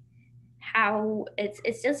like how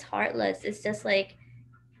it's just heartless. It's just like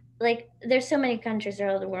there's so many countries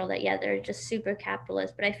around the world that yeah they're just super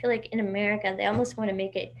capitalist, but I feel like in America they almost want to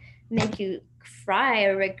make you cry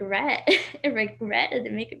or regret regret it. They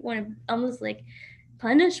make it want to almost like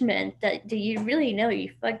punishment that do you really know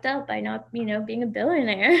you fucked up by not being a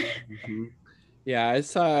billionaire. Mhm. Yeah, I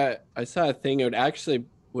saw a thing. It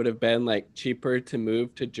would have been like cheaper to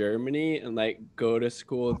move to Germany and like go to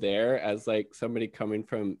school there as like somebody coming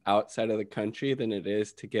from outside of the country than it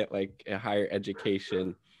is to get like a higher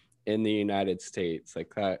education in the United States.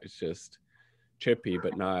 Like that is just trippy,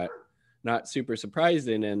 but not super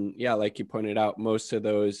surprising. And yeah, like you pointed out, most of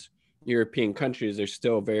those European countries are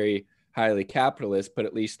still very highly capitalist, but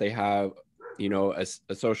at least they have, a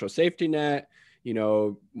social safety net,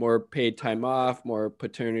 more paid time off, more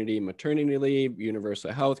paternity, maternity leave,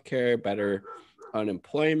 universal health care, better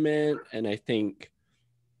unemployment. And I think,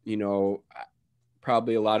 you know,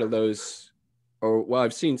 probably a lot of those, or well,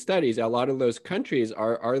 I've seen studies, a lot of those countries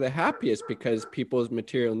are the happiest because people's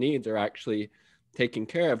material needs are actually taken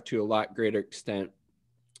care of to a lot greater extent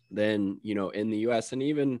than in the US. And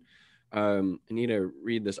even I need to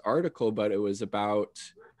read this article, but it was about,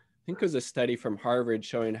 I think it was a study from Harvard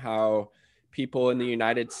showing how people in the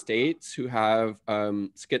United States who have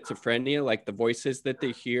schizophrenia, like the voices that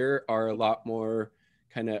they hear are a lot more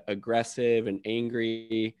kind of aggressive and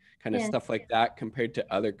angry, kind of Yeah, stuff like that, compared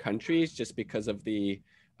to other countries, just because of the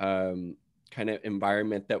um, kind of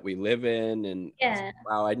environment that we live in. And I was yeah, like,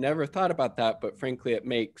 wow, I never thought about that, but frankly, it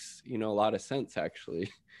makes a lot of sense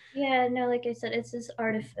actually. yeah. No, like I said, it's this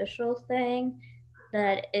artificial thing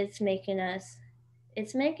that it's making us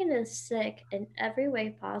sick in every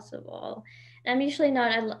way possible. And I'm usually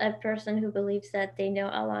not a person who believes that they know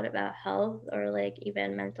a lot about health or like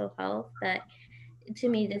even mental health, but to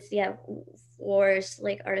me this yeah forced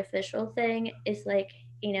like artificial thing is like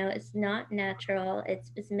it's not natural.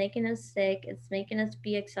 It's making us sick. It's making us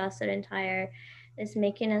be exhausted and tired. It's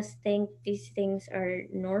making us think these things are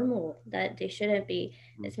normal that they shouldn't be.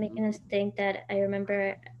 It's Mm-hmm. making us think that I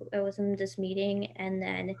remember I was in this meeting and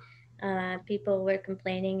then people were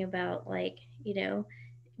complaining about like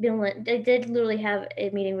they did literally have a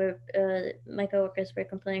meeting where my coworkers were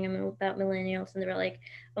complaining about millennials, and they were like,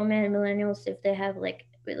 "Oh man, millennials! If they have like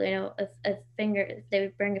a finger, if they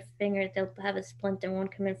would bring a finger, they'll have a splint and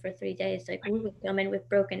won't come in for 3 days. Like we would come in with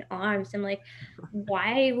broken arms." I'm like,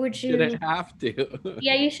 "Why would you? Shouldn't have to.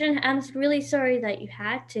 Yeah, you shouldn't. I'm really sorry that you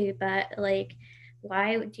had to, but like,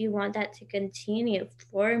 why do you want that to continue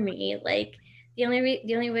for me? Like, the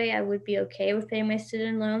only way I would be okay with paying my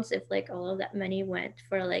student loans if like all of that money went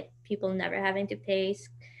for like people never having to pay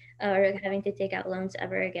or having to take out loans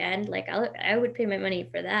ever again. Like, I would pay my money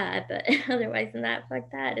for that, but otherwise than that, fuck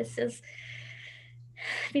that. It's just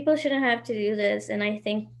people shouldn't have to do this, and I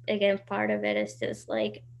think again part of it is just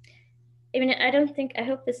like I mean, I don't think I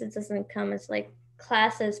hope this doesn't come as like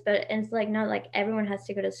classes, but it's like not like everyone has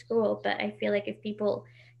to go to school. But I feel like if people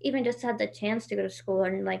even just had the chance to go to school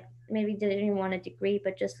and like maybe they didn't want a degree,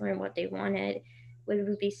 but just learn what they wanted,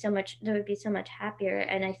 would be so much. They would be so much happier.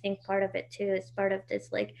 And I think part of it too is part of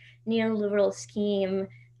this like neoliberal scheme.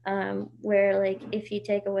 Where like if you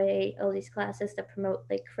take away all these classes that promote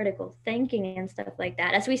like critical thinking and stuff like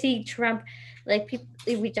that, as we see Trump like people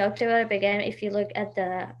we talked about it, but again if you look at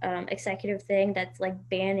the executive thing that's like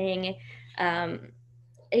banning um,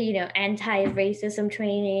 anti-racism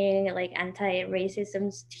training, like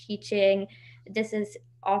anti-racism teaching, this is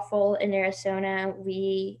awful in Arizona.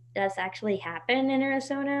 We That's actually happened in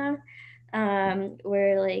Arizona,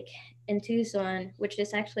 where like in Tucson, which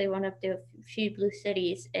is actually one of the few blue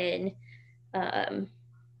cities um,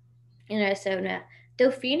 in Arizona,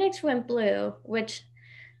 though Phoenix went blue, which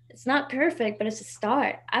it's not perfect, but it's a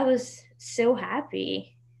start. I was so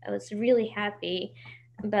happy. I was really happy.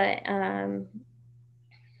 But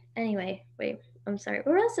anyway, wait, I'm sorry.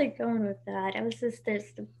 Where else I going with that? I was just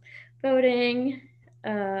this voting,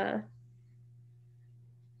 uh,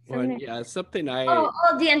 Well, something. yeah, something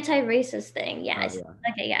Oh, the anti-racist thing. oh Yes. yeah.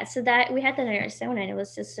 Okay, yeah. So that we had that in Arizona, and it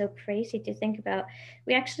was just so crazy to think about.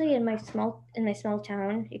 We actually in my small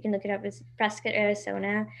town, you can look it up. It's Prescott,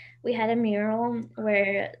 Arizona. We had a mural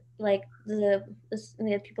where like the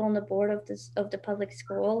people on the board of this of the public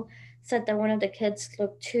school said that one of the kids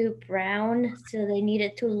looked too brown, so they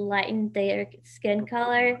needed to lighten their skin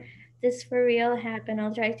color. This for real happened.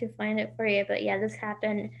 I'll try to find it for you, but yeah, this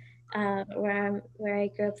happened where I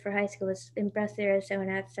grew up for high school was in Preston,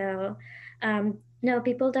 Arizona. So, no,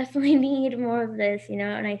 people definitely need more of this, you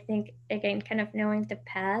know. And I think again, kind of knowing the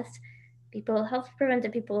past, people helps prevent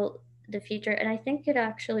the future. And I think it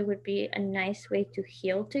actually would be a nice way to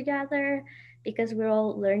heal together because we're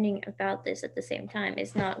all learning about this at the same time.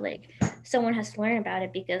 It's not like someone has to learn about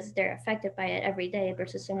it because they're affected by it every day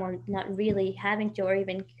versus someone not really having to or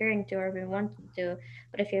even caring to or even wanting to.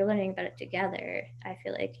 But if you're learning about it together, I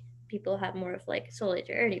feel like people have more of like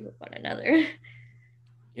solidarity with one another.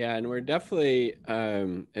 Yeah, and we're definitely,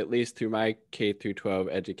 at least through my K through 12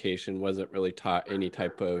 education, wasn't really taught any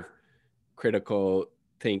type of critical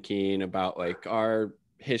thinking about like our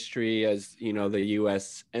history as, you know, the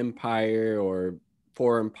US empire or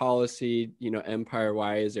foreign policy, you know, empire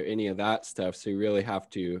wise or any of that stuff. So you really have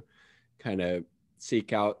to kind of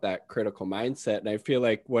seek out that critical mindset. And I feel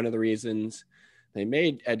like one of the reasons they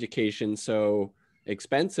made education so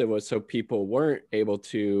expensive was so people weren't able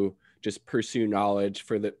to just pursue knowledge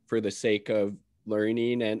for the sake of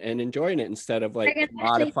learning and enjoying it instead of I like can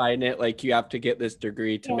actually, commodifying it like you have to get this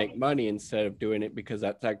degree to yeah, make money instead of doing it because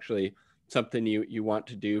that's actually something you want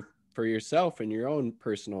to do for yourself and your own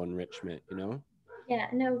personal enrichment, you know. yeah,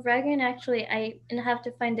 no, Reagan actually, I and I have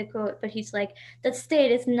to find the quote, but he's like, the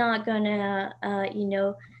state is not gonna,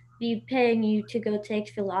 be paying you to go take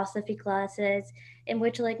philosophy classes. In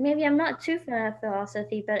which, like, maybe I'm not too fan of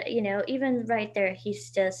philosophy, but even right there,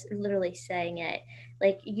 he's just literally saying it.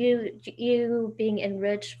 Like you being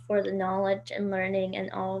enriched for the knowledge and learning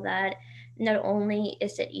and all of that. Not only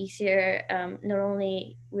is it easier, not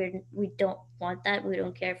only we don't want that, we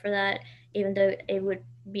don't care for that, even though it would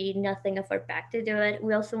be nothing of our back to do it.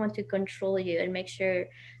 We also want to control you and make sure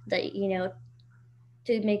that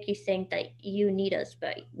to make you think that you need us,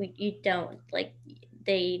 but you don't. Like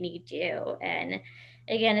they need you, and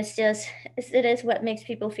again, it is what makes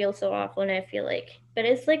people feel so awful. And I feel like, but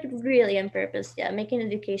it's like really on purpose, yeah, making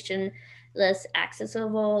education less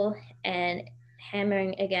accessible and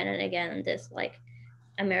hammering again and again this like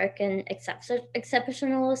American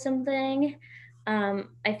exceptionalism thing.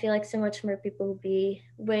 I feel like so much more people would be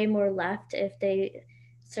way more left if they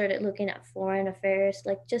started looking at foreign affairs,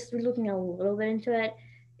 like just looking a little bit into it.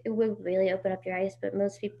 It would really open up your eyes, but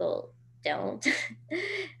most people don't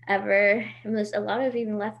ever. A lot of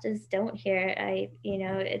even leftists don't hear.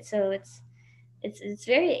 It's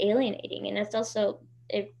very alienating, and it's also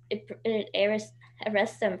it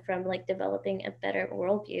arrests them from like developing a better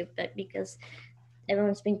worldview, but because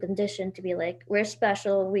everyone's been conditioned to be like, we're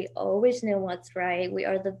special, we always know what's right, we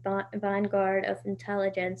are the vanguard of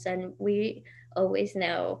intelligence, and we always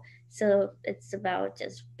know. So it's about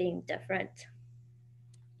just being different.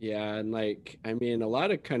 Yeah, and like I mean, a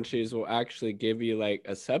lot of countries will actually give you like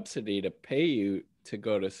a subsidy to pay you to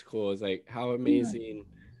go to school. Is like how Mhm. amazing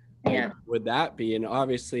like Yeah. would that be? And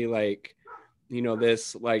obviously like you know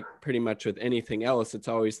this like pretty much with anything else, it's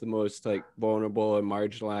always the most like vulnerable and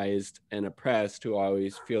marginalized and oppressed who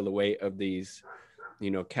always feel the weight of these,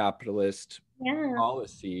 you know, capitalist Yeah.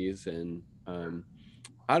 policies and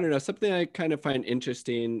I don't know, something I kind of find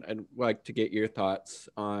interesting. I'd like to get your thoughts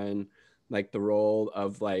on like the role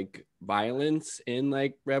of like violence in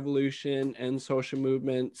like revolution and social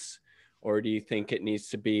movements, or do you think it needs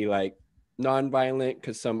to be like nonviolent?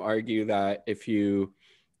 Because some argue that if you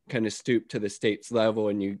kind of stoop to the state's level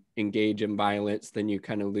and you engage in violence, then you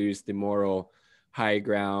kind of lose the moral high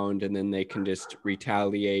ground, and then they can just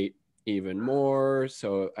retaliate even more.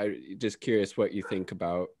 So I just curious what you think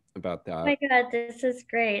about Oh that. my god, this is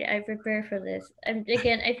great. I prepared for this.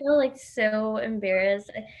 Again, I feel like so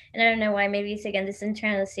embarrassed, and I don't know why. Maybe it's again this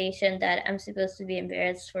internalization that I'm supposed to be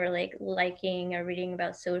embarrassed for like liking or reading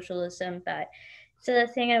about socialism. But so the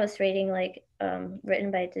thing I was reading, like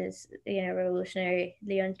written by this revolutionary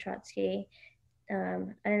Leon Trotsky. I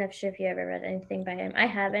don't know if you ever read anything by him. I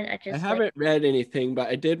haven't. I I just like. haven't read anything, but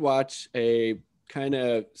I did watch a kind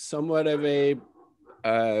of somewhat of a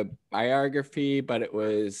biography, but it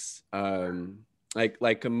was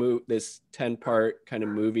like a this 10-part kind of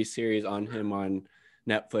movie series on him on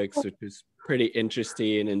Netflix, which was pretty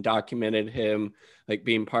interesting, and documented him like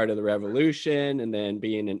being part of the revolution and then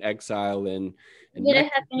being in exile in Did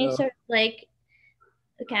it have any Mexico. sort of like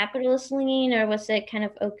capitalist lean, or was it kind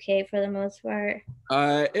of okay for the most part?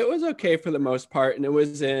 It was okay for the most part, and it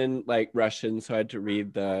was in like Russian, so I had to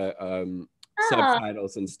read the Oh,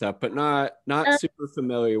 subtitles and stuff, but not uh, super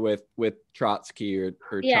familiar with Trotsky or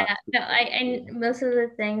yeah. Trotsky. No, I most of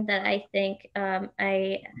the thing that I think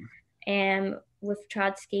I am with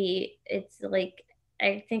Trotsky, it's like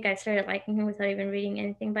I think I started liking him without even reading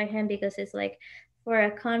anything by him, because it's like for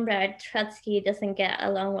a comrade, Trotsky doesn't get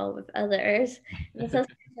along well with others. And that's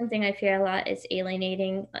also something I fear a lot is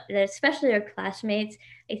alienating, especially their classmates.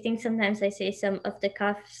 I think sometimes I say some of the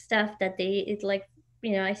cuff stuff that it's like,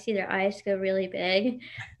 I see their eyes go really big.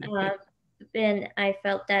 Um, and I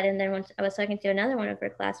felt that. And then once I was talking to another one of her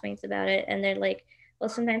classmates about it, and they're like, well,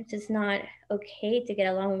 sometimes it's not okay to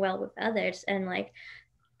get along well with others. And like,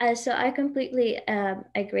 so I completely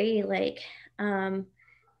agree. Like, um,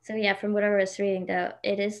 so yeah, from what I was reading, though,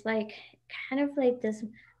 it is like kind of like this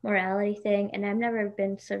morality thing. And I've never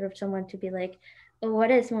been sort of someone to be like, well, what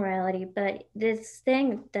is morality? But this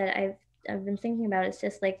thing that I've been thinking about is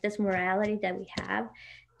just like this morality that we have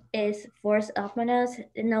is forced upon us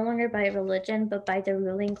no longer by religion but by the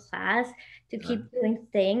ruling class to keep doing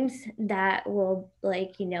things that will,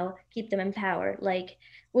 like, keep them in power. Like,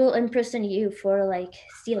 will imprison you for like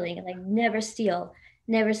stealing, like never steal,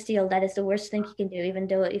 never steal. That is the worst thing you can do, even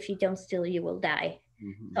though if you don't steal you will die.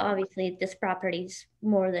 So Mhm. obviously this property's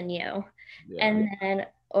more than you. Yeah. And then,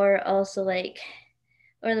 or also like,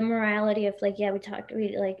 or the morality of like, yeah,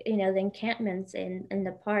 we like, the encampments in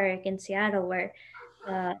the park in Seattle where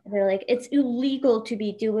they're like, it's illegal to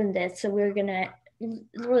be doing this, so we're gonna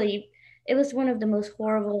really. It was one of the most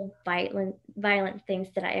horrible, violent things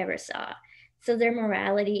that I ever saw. So their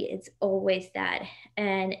morality is always that,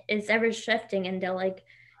 and it's ever shifting, and they'll like,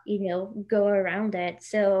 go around it.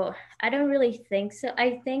 So I don't really think so.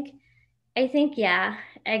 I think, yeah.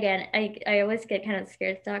 Again, I always get kind of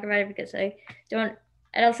scared to talk about it because I don't.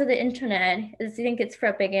 And also the internet, I think it's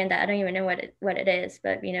propaganda. I don't even know what it is,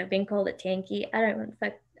 but being called a tanky, I don't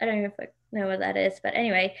even know what that is. But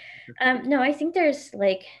anyway, no, I think there's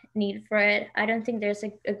like need for it. I don't think there's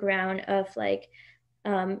a ground of like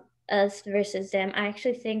um us versus them. I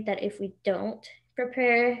actually think that if we don't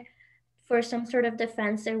prepare for some sort of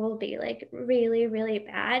defense, it will be like really, really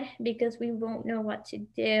bad because we won't know what to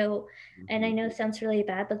do. And I Mhm. know it sounds really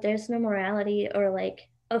bad, but there's no morality or like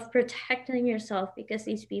of protecting yourself because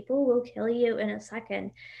these people will kill you in a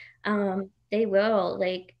second. They will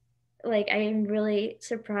like I am really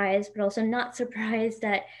surprised, but also not surprised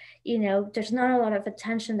that there's not a lot of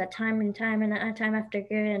attention that time and time and time after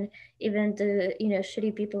again, even the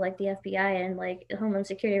shitty people like the FBI and like Homeland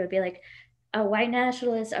Security would be like, white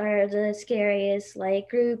nationalists are the scariest like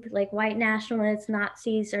group, like white nationalists,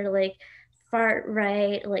 Nazis are like far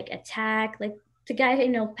right, like attack, like the guy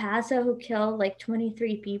in El Paso who killed like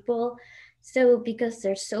 23 people. So because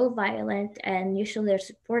they're so violent and usually they're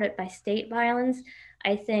supported by state violence,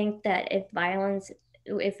 I think that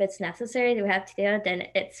if it's necessary to have to do it, then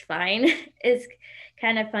it's fine. It's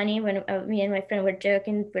kind of funny when me and my friend were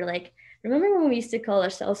joking. We're like, remember when we used to call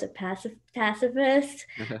ourselves a pacifist?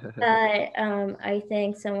 But I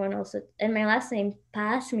think someone also, and my last name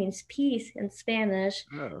Paz means peace in Spanish.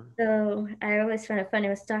 Oh. So I always found it funny. I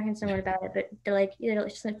was talking to someone about it, but they're like,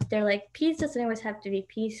 they're like, peace doesn't always have to be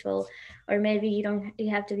peaceful, or maybe you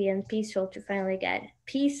have to be unpeaceful to finally get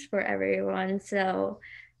peace for everyone. So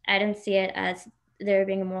I don't see it as there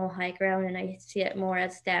being a moral high ground, and I see it more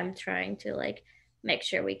as them trying to like make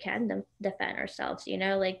sure we can defend ourselves.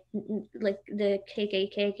 Like the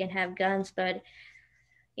KKK can have guns, but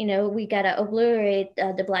we gotta obliterate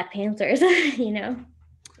the Black Panthers. I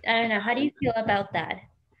don't know. How do you feel about that?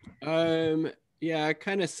 Um, yeah,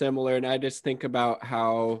 kind of similar. And I just think about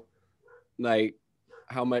like,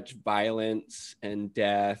 how much violence and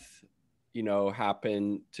death,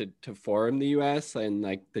 happened to form the US, and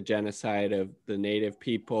like the genocide of the native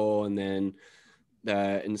people, and then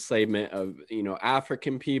the enslavement of,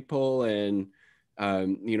 African people. And,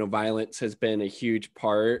 violence has been a huge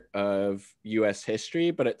part of US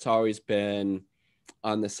history, but it's always been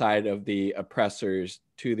on the side of the oppressors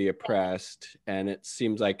to the oppressed. And it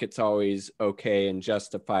seems like it's always okay and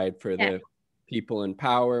justified for Yeah, the people in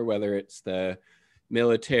power, whether it's the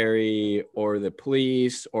military or the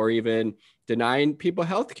police, or even denying people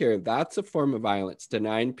healthcare. That's a form of violence.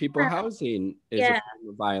 Denying people housing is a yeah, form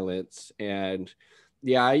of violence. And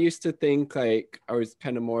yeah, I used to think like I was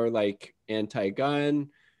kind of more like anti-gun.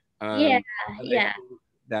 yeah, But I yeah, think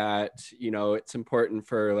that, it's important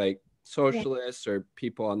for like Yeah. socialists or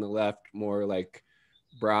people on the left more like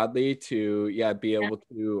broadly to be Yeah. able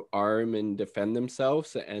to arm and defend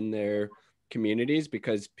themselves and their communities,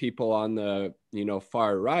 because people on the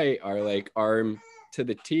far right are like armed to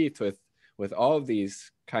the teeth with all of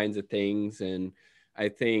these kinds of things. And I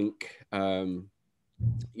think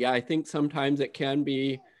I think sometimes it can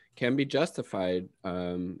be justified,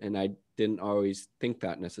 and I didn't always think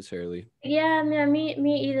that necessarily. Yeah, me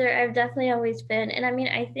either. I've definitely always been, and I mean,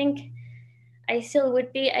 I think I still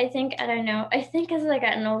would be. I think I don't know. I think as I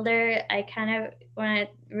gotten older, I kind of when I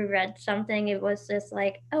reread something, it was just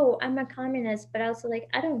like, oh, I'm a communist, but also like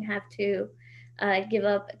I don't have to give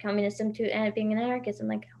up communism to being an anarchist. I'm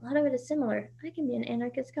like a lot of it is similar. I can be an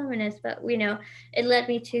anarchist communist, but it led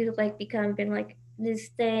me to like become being like this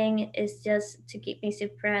thing is just to keep me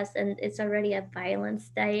suppressed, and it's already a violent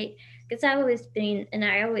state because I've always been, and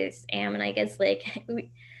I always am, and I guess like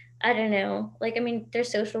I don't know. Like, I mean,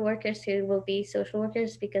 there's social workers who will be social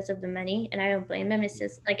workers because of the money, and I don't blame them. It's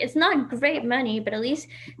just like it's not great money, but at least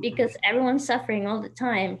because everyone's suffering all the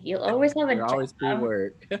time, you'll always have a There always be job.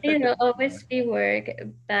 work. It'll Yeah. always be work.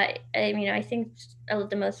 But I mean, I think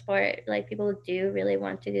the most part, like people do really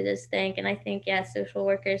want to do this thing, and I think social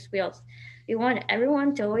workers we want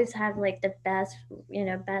everyone to always have like the best,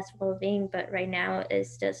 best well-being. But right now,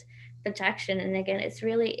 it's just protection, and again, it's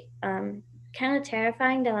really kind of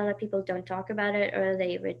terrifying that a lot of people don't talk about it or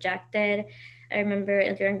they reject it. I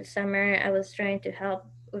remember during the summer, I was trying to help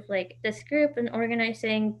with like this group and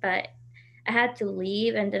organizing, but I had to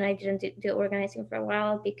leave and then I didn't do organizing for a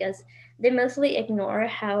while because they mostly ignore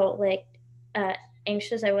how like uh,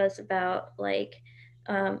 anxious I was about like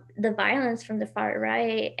the violence from the far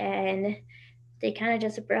right, and they kind of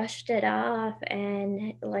just brushed it off.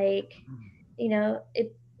 And like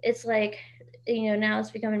it's like now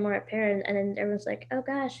it's becoming more apparent, and then everyone's like, oh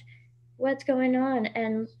gosh, what's going on?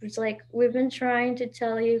 And it's like, we've been trying to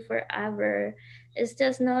tell you forever, it's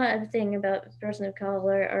just not a thing about a person of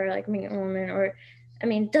color or like being a woman, or I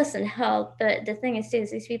mean, it doesn't help. But the thing is too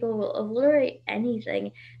is these people will obliterate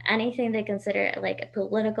anything they consider like a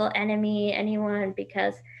political enemy, anyone,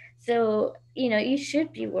 because so you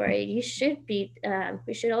should be worried, you should be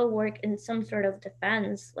we should all work in some sort of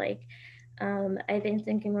defense. Like I've been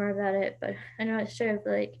thinking more about it, but I'm not sure if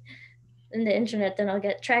like in the internet then I'll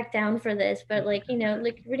get tracked down for this. But like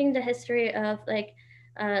like reading the history of like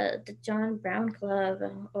the John Brown Club,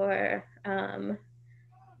 or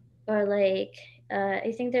like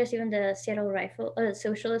I think there's even the Seattle Rifle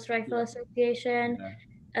Socialist Rifle Yeah. Association,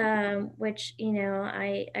 Yeah. which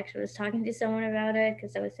I actually was talking to someone about it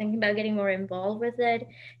because I was thinking about getting more involved with it.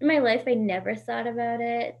 In my life, I never thought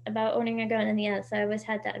about owning a gun, and so I always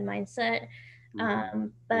had that mindset. Mhm.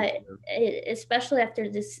 Me But too. especially after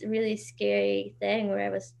this really scary thing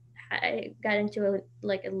where I got into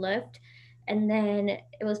like a lift, and then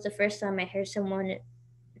it was the first time I heard someone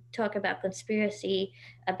talk about conspiracy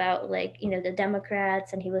about like the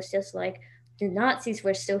Democrats, and he was just like the Nazis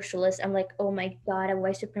were socialists. I'm like, oh my god, a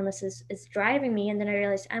white supremacist is driving me. And then I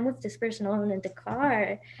realized I'm with this person alone in the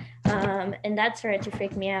car, and that started to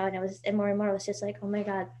freak me out. And more and more I was just like, oh my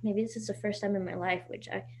god, maybe this is the first time in my life which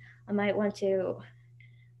I might want to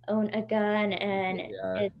own a gun. And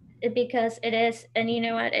Yeah. it because it is. And you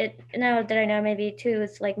know what, it now that I know, maybe too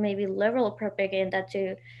it's like maybe liberal propaganda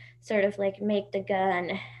to sort of like make the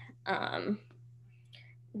gun um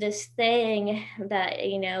this thing that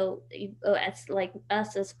as like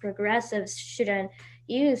us as progressives shouldn't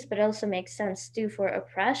use, but also makes sense too for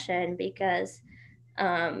oppression. Because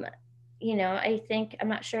um I think, I'm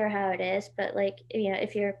not sure how it is, but like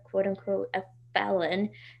if you're quote unquote a felon,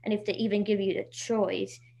 and if they even give you the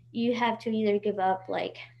choice, you have to either give up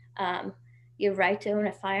like um your right to own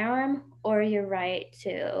a firearm or your right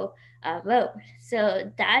to vote.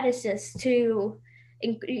 So that is just too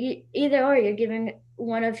either or, you're giving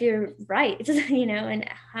one of your rights. And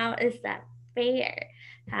how is that fair?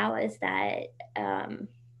 How is that um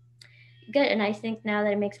good? And I think now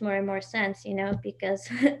that it makes more and more sense, because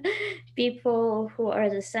people who are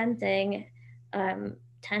dissenting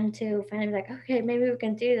tend to finally be like, okay, maybe we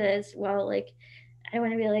can do this. Well, like, I don't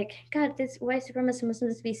want to be like, God, this white supremacy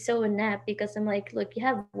must be so inept, because I'm like, look, you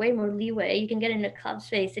have way more leeway. You can get in a cop's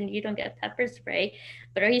face and you don't get pepper spray.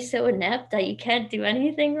 But are you so inept that you can't do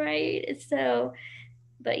anything right? So,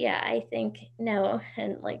 but yeah, I think no.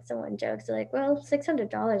 And like someone jokes like, well,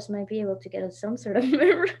 $600 might be able to get us some sort of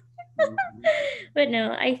Mhm. but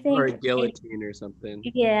no, I Or a think guillotine or something.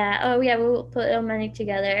 yeah. Oh yeah, we'll put our money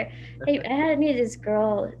together. I had me this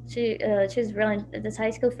girl. She was brilliant. This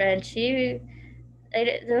high school friend.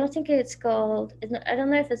 I don't think it's called. I don't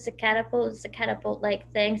know if it's a catapult. It's a catapult like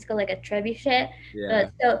thing. It's called like a trebuchet. But Yeah.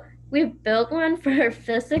 so we built one for her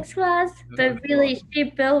physics class, Oh, but cool. really she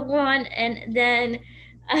built one and then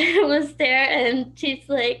I was there and she's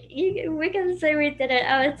like, we can say we did it.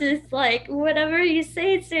 I was just like, whatever you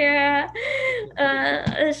say, Sarah.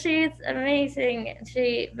 She's amazing.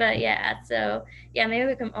 But yeah, so yeah, maybe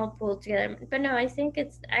we can all pull together. But no, I think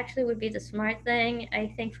it's actually would be the smart thing.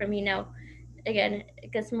 I think for me now, again,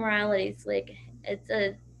 because morality is like, it's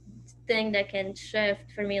a thing that can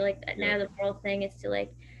shift for me. Like Yeah, now the moral thing is to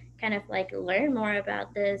like kind of like learn more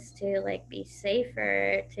about this, to like be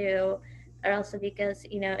safer, to, or also because,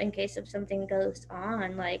 in case if something goes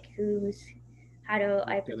on, like how do who's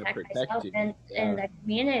I gonna protect protect myself you? in Yeah, the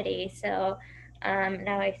community? So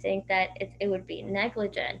now I think that it would be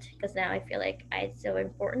negligent, because now I feel like it's so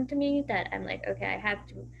important to me that I'm like, okay, I have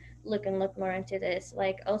to look more into this.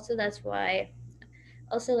 Like also that's why,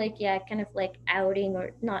 also like, yeah, kind of like outing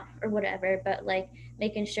or not or whatever, but like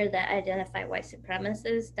making sure that I identify white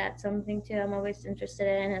supremacists, that's something too I'm always interested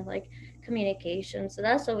in. And like communication, so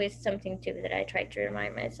that's always something too that I try to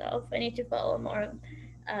remind myself I need to follow more.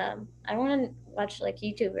 I want to watch like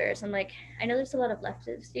YouTubers. I'm like, I know there's a lot of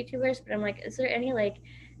leftist YouTubers, but I'm like, is there any like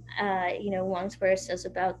ones where it says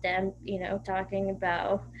about them, talking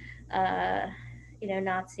about uh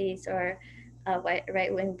Nazis or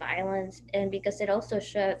right wing violence? And because it also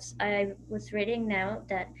shows, I was reading now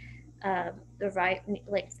that the right,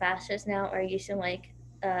 like fascists now are using like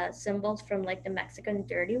symbols from like the Mexican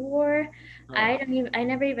Dirty War. huh. I don't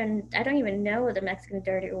even know what the Mexican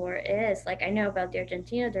Dirty War is. Like I know about the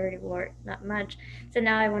Argentina Dirty War, not much. So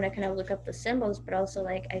now I want to kind of look up the symbols, but also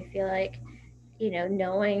like I feel like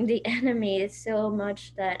knowing the enemy is so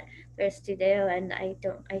much that there's to do. And I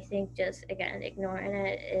think just again ignoring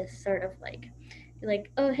it is sort of like,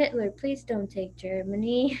 oh, Hitler, please don't take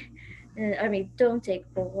Germany. I mean, don't take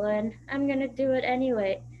Poland. I'm gonna do it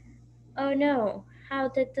anyway. Oh no, how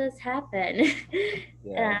did this happen?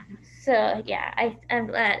 Yeah. um, so yeah, I'm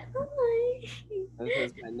glad. Oh,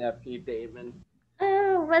 This is my nephew Damon.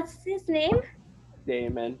 oh, what's his name?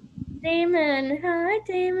 Damon. Damon. Hi,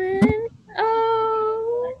 Damon.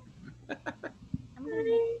 Oh, I'm gonna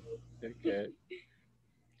mute. hi. Okay.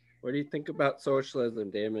 What do you think about socialism,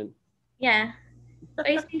 Damon? Yeah. What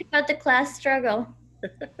do you think about the class struggle?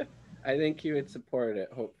 I think he would support it.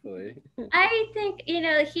 Hopefully. I think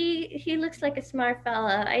he looks like a smart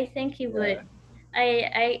fella. I think he would.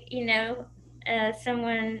 Yeah.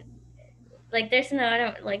 Someone like there's no I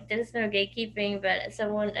don't like there's no gatekeeping, but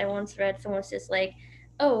someone I once read, someone's just like,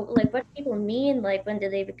 oh, like what people mean, like when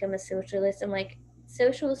did they become a socialist? I'm like,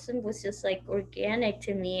 socialism was just like organic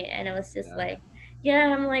to me, and it was just Yeah. like,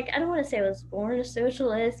 yeah, I'm like, I don't want to say I was born a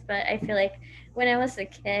socialist, but I feel like when I was a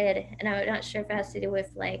kid, and I'm not sure if it has to do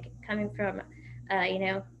with like coming from uh you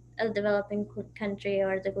know a developing country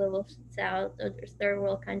or the global south or the third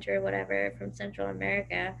world country or whatever from Central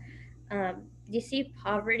America. You see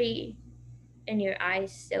poverty in your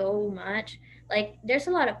eyes so much. Like there's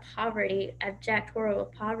a lot of poverty, abject, horrible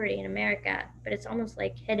poverty in America, but it's almost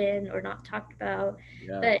like hidden or not talked about.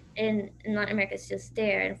 Yeah. But in Latin America, it's just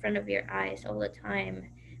there in front of your eyes all the time.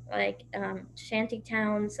 Like shanty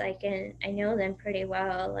towns, I know them pretty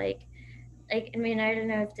well. I mean, I don't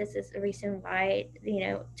know if this is a reason why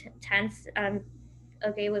tents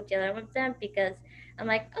okay with dealing with them, because I'm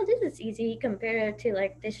like, oh, this is easy compared to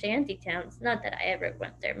like the shanty towns. Not that I ever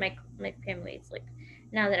went there. My family's like,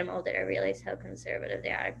 now that I'm older, I realize how conservative they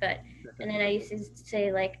are. But and then I used to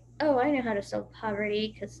say like, oh, I know how to solve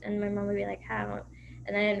poverty, and my mom would be like, how?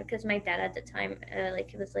 And then because my dad at the time, like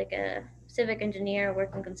he was like a civic engineer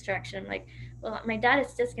working construction, I'm like, well, my dad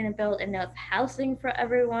is just gonna build enough housing for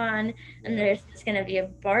everyone, and Yeah. there's just gonna be a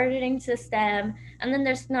bartering system, and then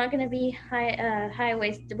there's not going to be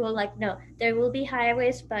highways. Well, like, no, there will be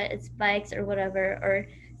highways, but it's bikes or whatever or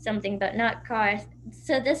something, but not cars.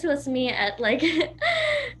 So this was me at like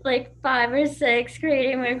like 5 or 6,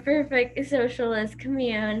 creating my perfect socialist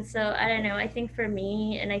commune. So I don't know, I think for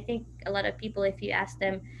me, and I think a lot of people, if you ask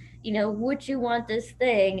them, would you want this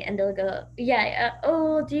thing, and they'll go, yeah,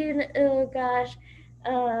 oh, oh gosh,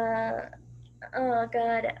 uh oh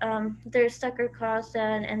god, there's Tucker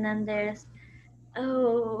Carlson, and then there's,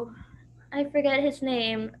 oh, I forget his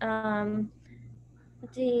name.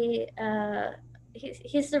 The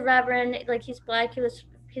he's the Reverend, like he's black.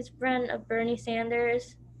 He's friend of Bernie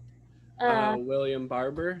Sanders. Uh, William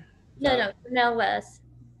Barber. Is no, that? no, Cornel West.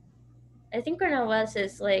 I think Cornel West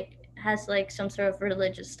is like has like some sort of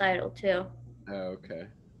religious title too, Oh, okay.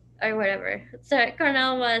 or whatever. Sorry,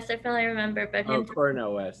 Cornel West. I finally remember, but Oh, him.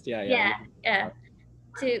 Cornell West. Yeah, yeah. I know Yeah, who you're yeah. talking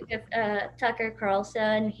Tucker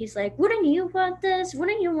Carlson. He's like, "Wouldn't you want this?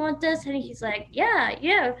 Wouldn't you want this?" And he's like, "Yeah,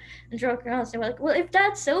 yeah." And Tucker Carlson was like, "Well, if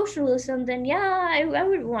that's socialism, then yeah, I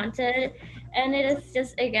would want it." And it is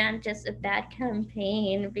just again just a bad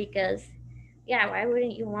campaign because, yeah, why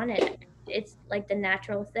wouldn't you want it? It's like the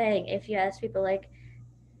natural thing. If you ask people like,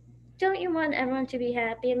 "Don't you want everyone to be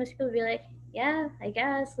happy?" And most people would be like, "Yeah, I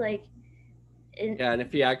guess." Like, it, Yeah, and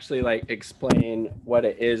if you actually like explain what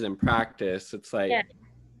it is in practice, it's yeah.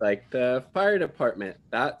 like the fire department,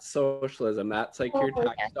 that's socialism. That's like your Oh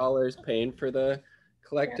tax yeah, dollars paying for the yeah,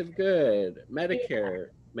 collective good. yeah,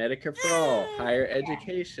 Medicare for all, higher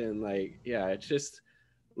education. Like, yeah, it's just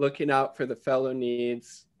looking out for the fellow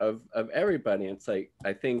needs of everybody. It's like,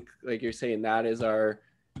 I think like you're saying, that is our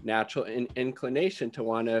natural inclination to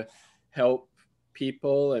want to help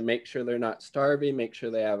people and make sure they're not starving, make sure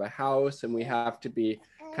they have a house, and we have to be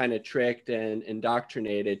kind of tricked and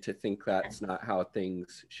indoctrinated to think that's not how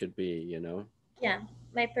things should be, you know? yeah.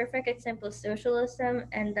 My perfect example is socialism,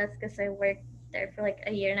 and that's because I worked there for like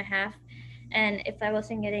a year and a half. And if I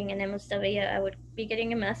wasn't getting an MSW, I would be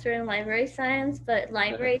getting a master in library science. But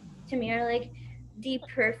libraries to me are like the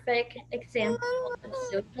perfect example of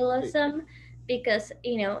socialism because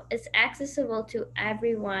it's accessible to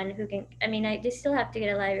everyone who can. I mean, they still have to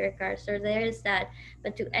get a library card, so there is that.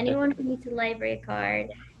 But to anyone who needs a library card,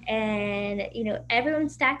 and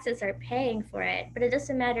everyone's taxes are paying for it, but it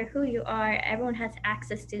doesn't matter who you are, everyone has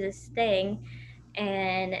access to this thing.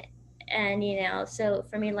 And so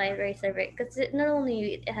for me, libraries are great because it not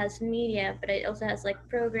only it has media, but it also has like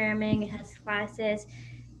programming, it has classes,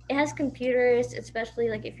 it has computers, especially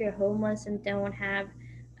like if you're homeless and don't have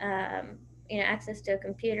um, access to a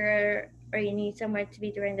computer, or you need somewhere to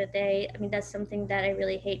be during the day. I mean, that's something that I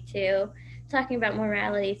really hate too. Talking about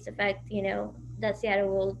morality, it's the fact that Seattle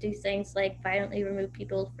will do things like violently remove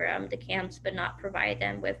people from the camps but not provide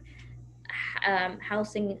them with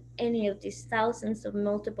housing any of these thousands of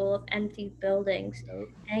multiple of empty buildings. Yep.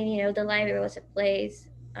 And the library was a place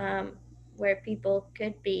um, where people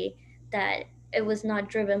could be, that it was not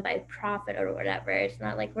driven by profit or whatever. It's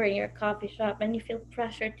not like we're in your coffee shop and you feel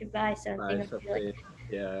pressure to buy Buy something, or feel like something.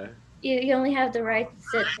 Yeah. you only have the right to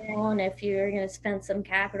sit down if you're going to spend some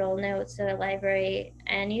capital. No, it's a library.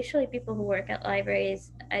 And usually people who work at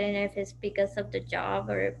libraries, I don't know if it's because of the job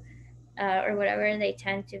or whatever, they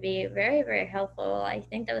tend to be very, very helpful. I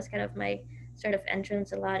think that was kind of my sort of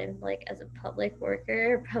entrance a lot in like as a public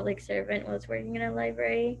worker, public servant, was working in a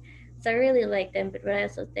library. So I really like them, but I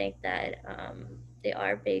also think that they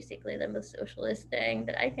are basically the most socialist thing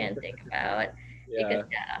that I can think about, because Yeah.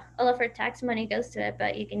 yeah, all of our tax money goes to it,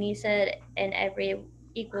 but you can use it in every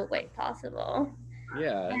equal way possible.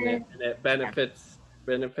 Yeah, and And it yeah,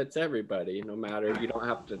 benefits everybody, no matter, you don't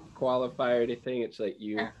have to qualify or anything. It's like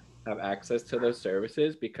you yeah, have access to those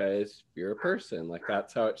services because you're a person. Like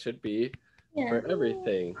that's how it should be yeah, for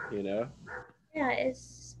everything, you know? yeah,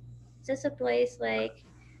 it's just a place like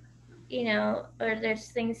or there's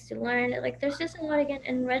things to learn. Like there's just a lot again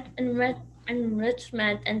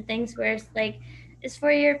enrichment and things where it's like it's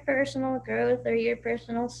for your personal growth or your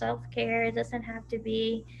personal self care. It doesn't have to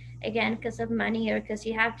be again because of money or because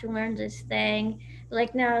you have to learn this thing.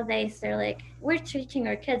 Like nowadays, they're like we're teaching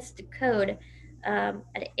our kids to code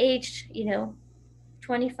at age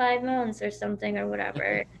 25 months or something or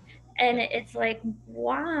whatever. And it's like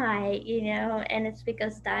why, and it's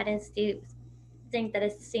because that is the think that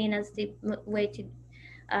is seen as the way to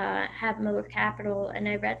have more capital. And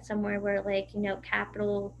I read somewhere where like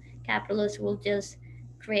capitalists will just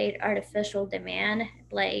create artificial demand,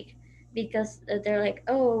 like because they're like,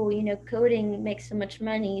 oh, coding makes so much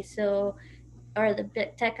money, so or the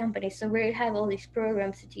big tech companies. So we have all these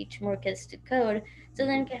programs to teach more kids to code. So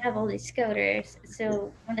then you can have all these coders.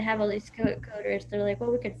 So when they have all these coders, they're like,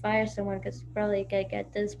 well, we could fire someone because probably could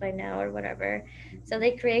get this by now or whatever. So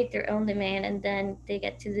they create their own demand, and then they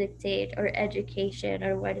get to dictate or education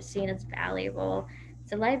or what is seen as valuable.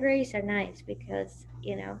 So libraries are nice because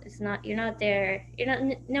it's not you're not there. You're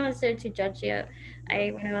not no one's there to judge you.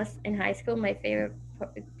 Yep. When I was in high school, my favorite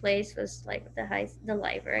place was like the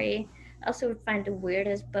library. I also would find the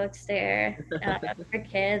weirdest books there for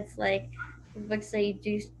kids, like books that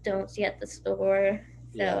you don't see at the store.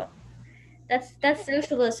 Yeah. So that's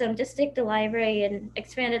socialism. Just take the library and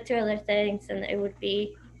expand it to other things, and it'd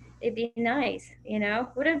be nice.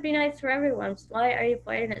 Wouldn't it be nice for everyone? So why are you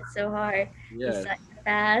fighting it so hard? You Yes.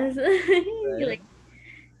 psychopaths. You're Right. like,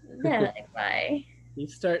 no, like why?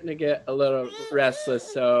 He's starting to get a little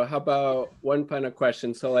restless. So, how about one final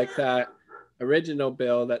question? So, like that original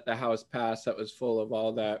bill that the House passed that was full of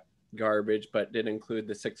all that garbage, but did include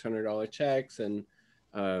the $600 checks and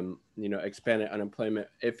expanded unemployment.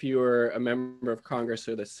 If you were a member of Congress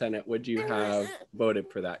or the Senate, would you have voted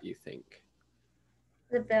for that, you think?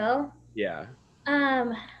 The bill? Yeah.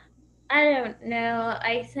 I don't know.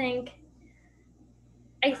 I think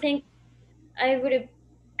I would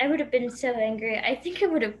have been so angry. I think I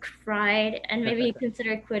would have cried and maybe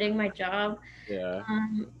considered quitting my job. Yeah.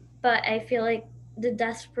 But I feel like the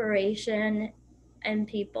desperation and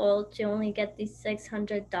people to only get these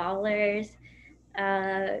 $600,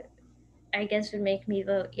 I guess would make me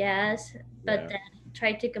vote yes. But Yeah. then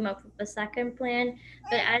try to come up with a second plan.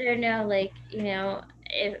 But I don't know, like,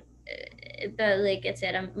 if but like I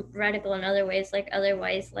said, I'm radical in other ways. Like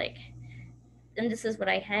otherwise, like, and this is what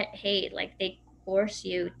I hate. Like they force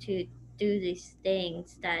you to do these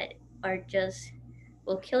things that are just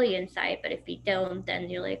will kill you inside. But if you don't, then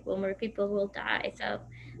you're like, well, more people will die. So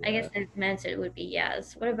I guess Yeah. the answer would be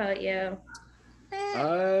yes. What about you?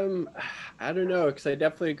 I don't know, because I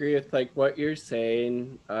definitely agree with like what you're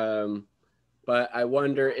saying. But I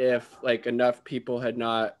wonder if like enough people had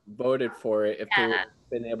not voted for it, if they would Yeah, have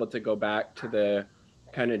been able to go back to the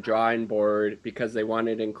kind of drawing board because they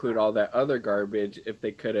wanted to include all that other garbage, if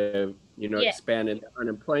they could have, yeah, expanded the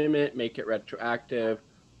unemployment, make it retroactive,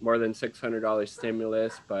 more than $600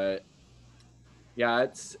 stimulus. But yeah,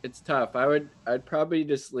 it's tough. I'd probably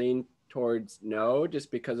just lean towards no,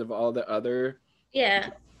 just because of all the other yeah,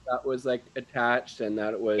 that was like attached, and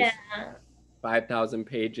that it yeah. was 5,000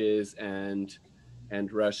 pages and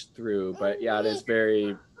rushed through. But yeah, it is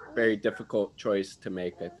very, very difficult choice to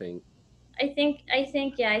make, I think. I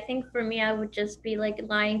think for me, I would just be like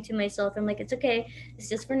lying to myself. I'm like, it's okay, it's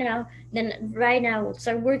just for now. Then right now, we'll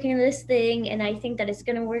start working on this thing, and I think that it's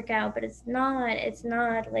gonna work out, but it's not. It's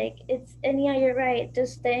not like it's. And yeah, you're right.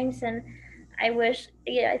 Those things, and I wish,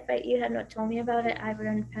 yeah, if you had not told me about it, I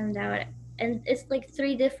wouldn't have found out. And it's like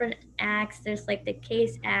three different acts. There's like the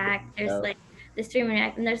case act. There's Yeah, like the streaming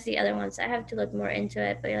act, and there's the other ones. I have to look more into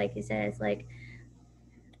it. But like you said, it's like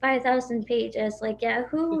 5,000 pages. Like, yeah,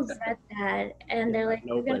 who read that? And they're yeah, like,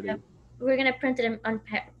 nobody. we're gonna print it on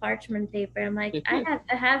parchment paper. I'm like, I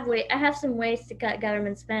have some ways to cut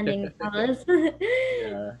government spending, fellas.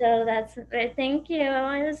 Yeah. So that's right. Thank you.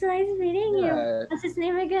 It was nice meeting you. Yeah. What's his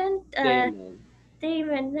name again? Damon.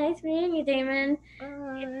 Damon. Nice meeting you, Damon.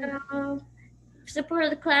 Bye. Support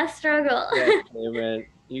the class struggle. Yes, Damon.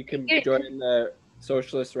 You can You- join the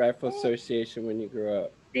Socialist Rifle Association when you grow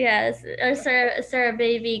up. yes, or Sarah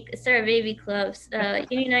Baby clubs.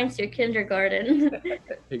 Unionize your kindergarten.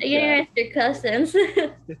 Exactly. Unionize your cousins.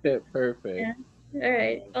 Perfect. Yeah. All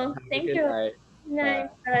right. Well, Have a thank good you. night. Bye. Night.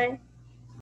 Bye.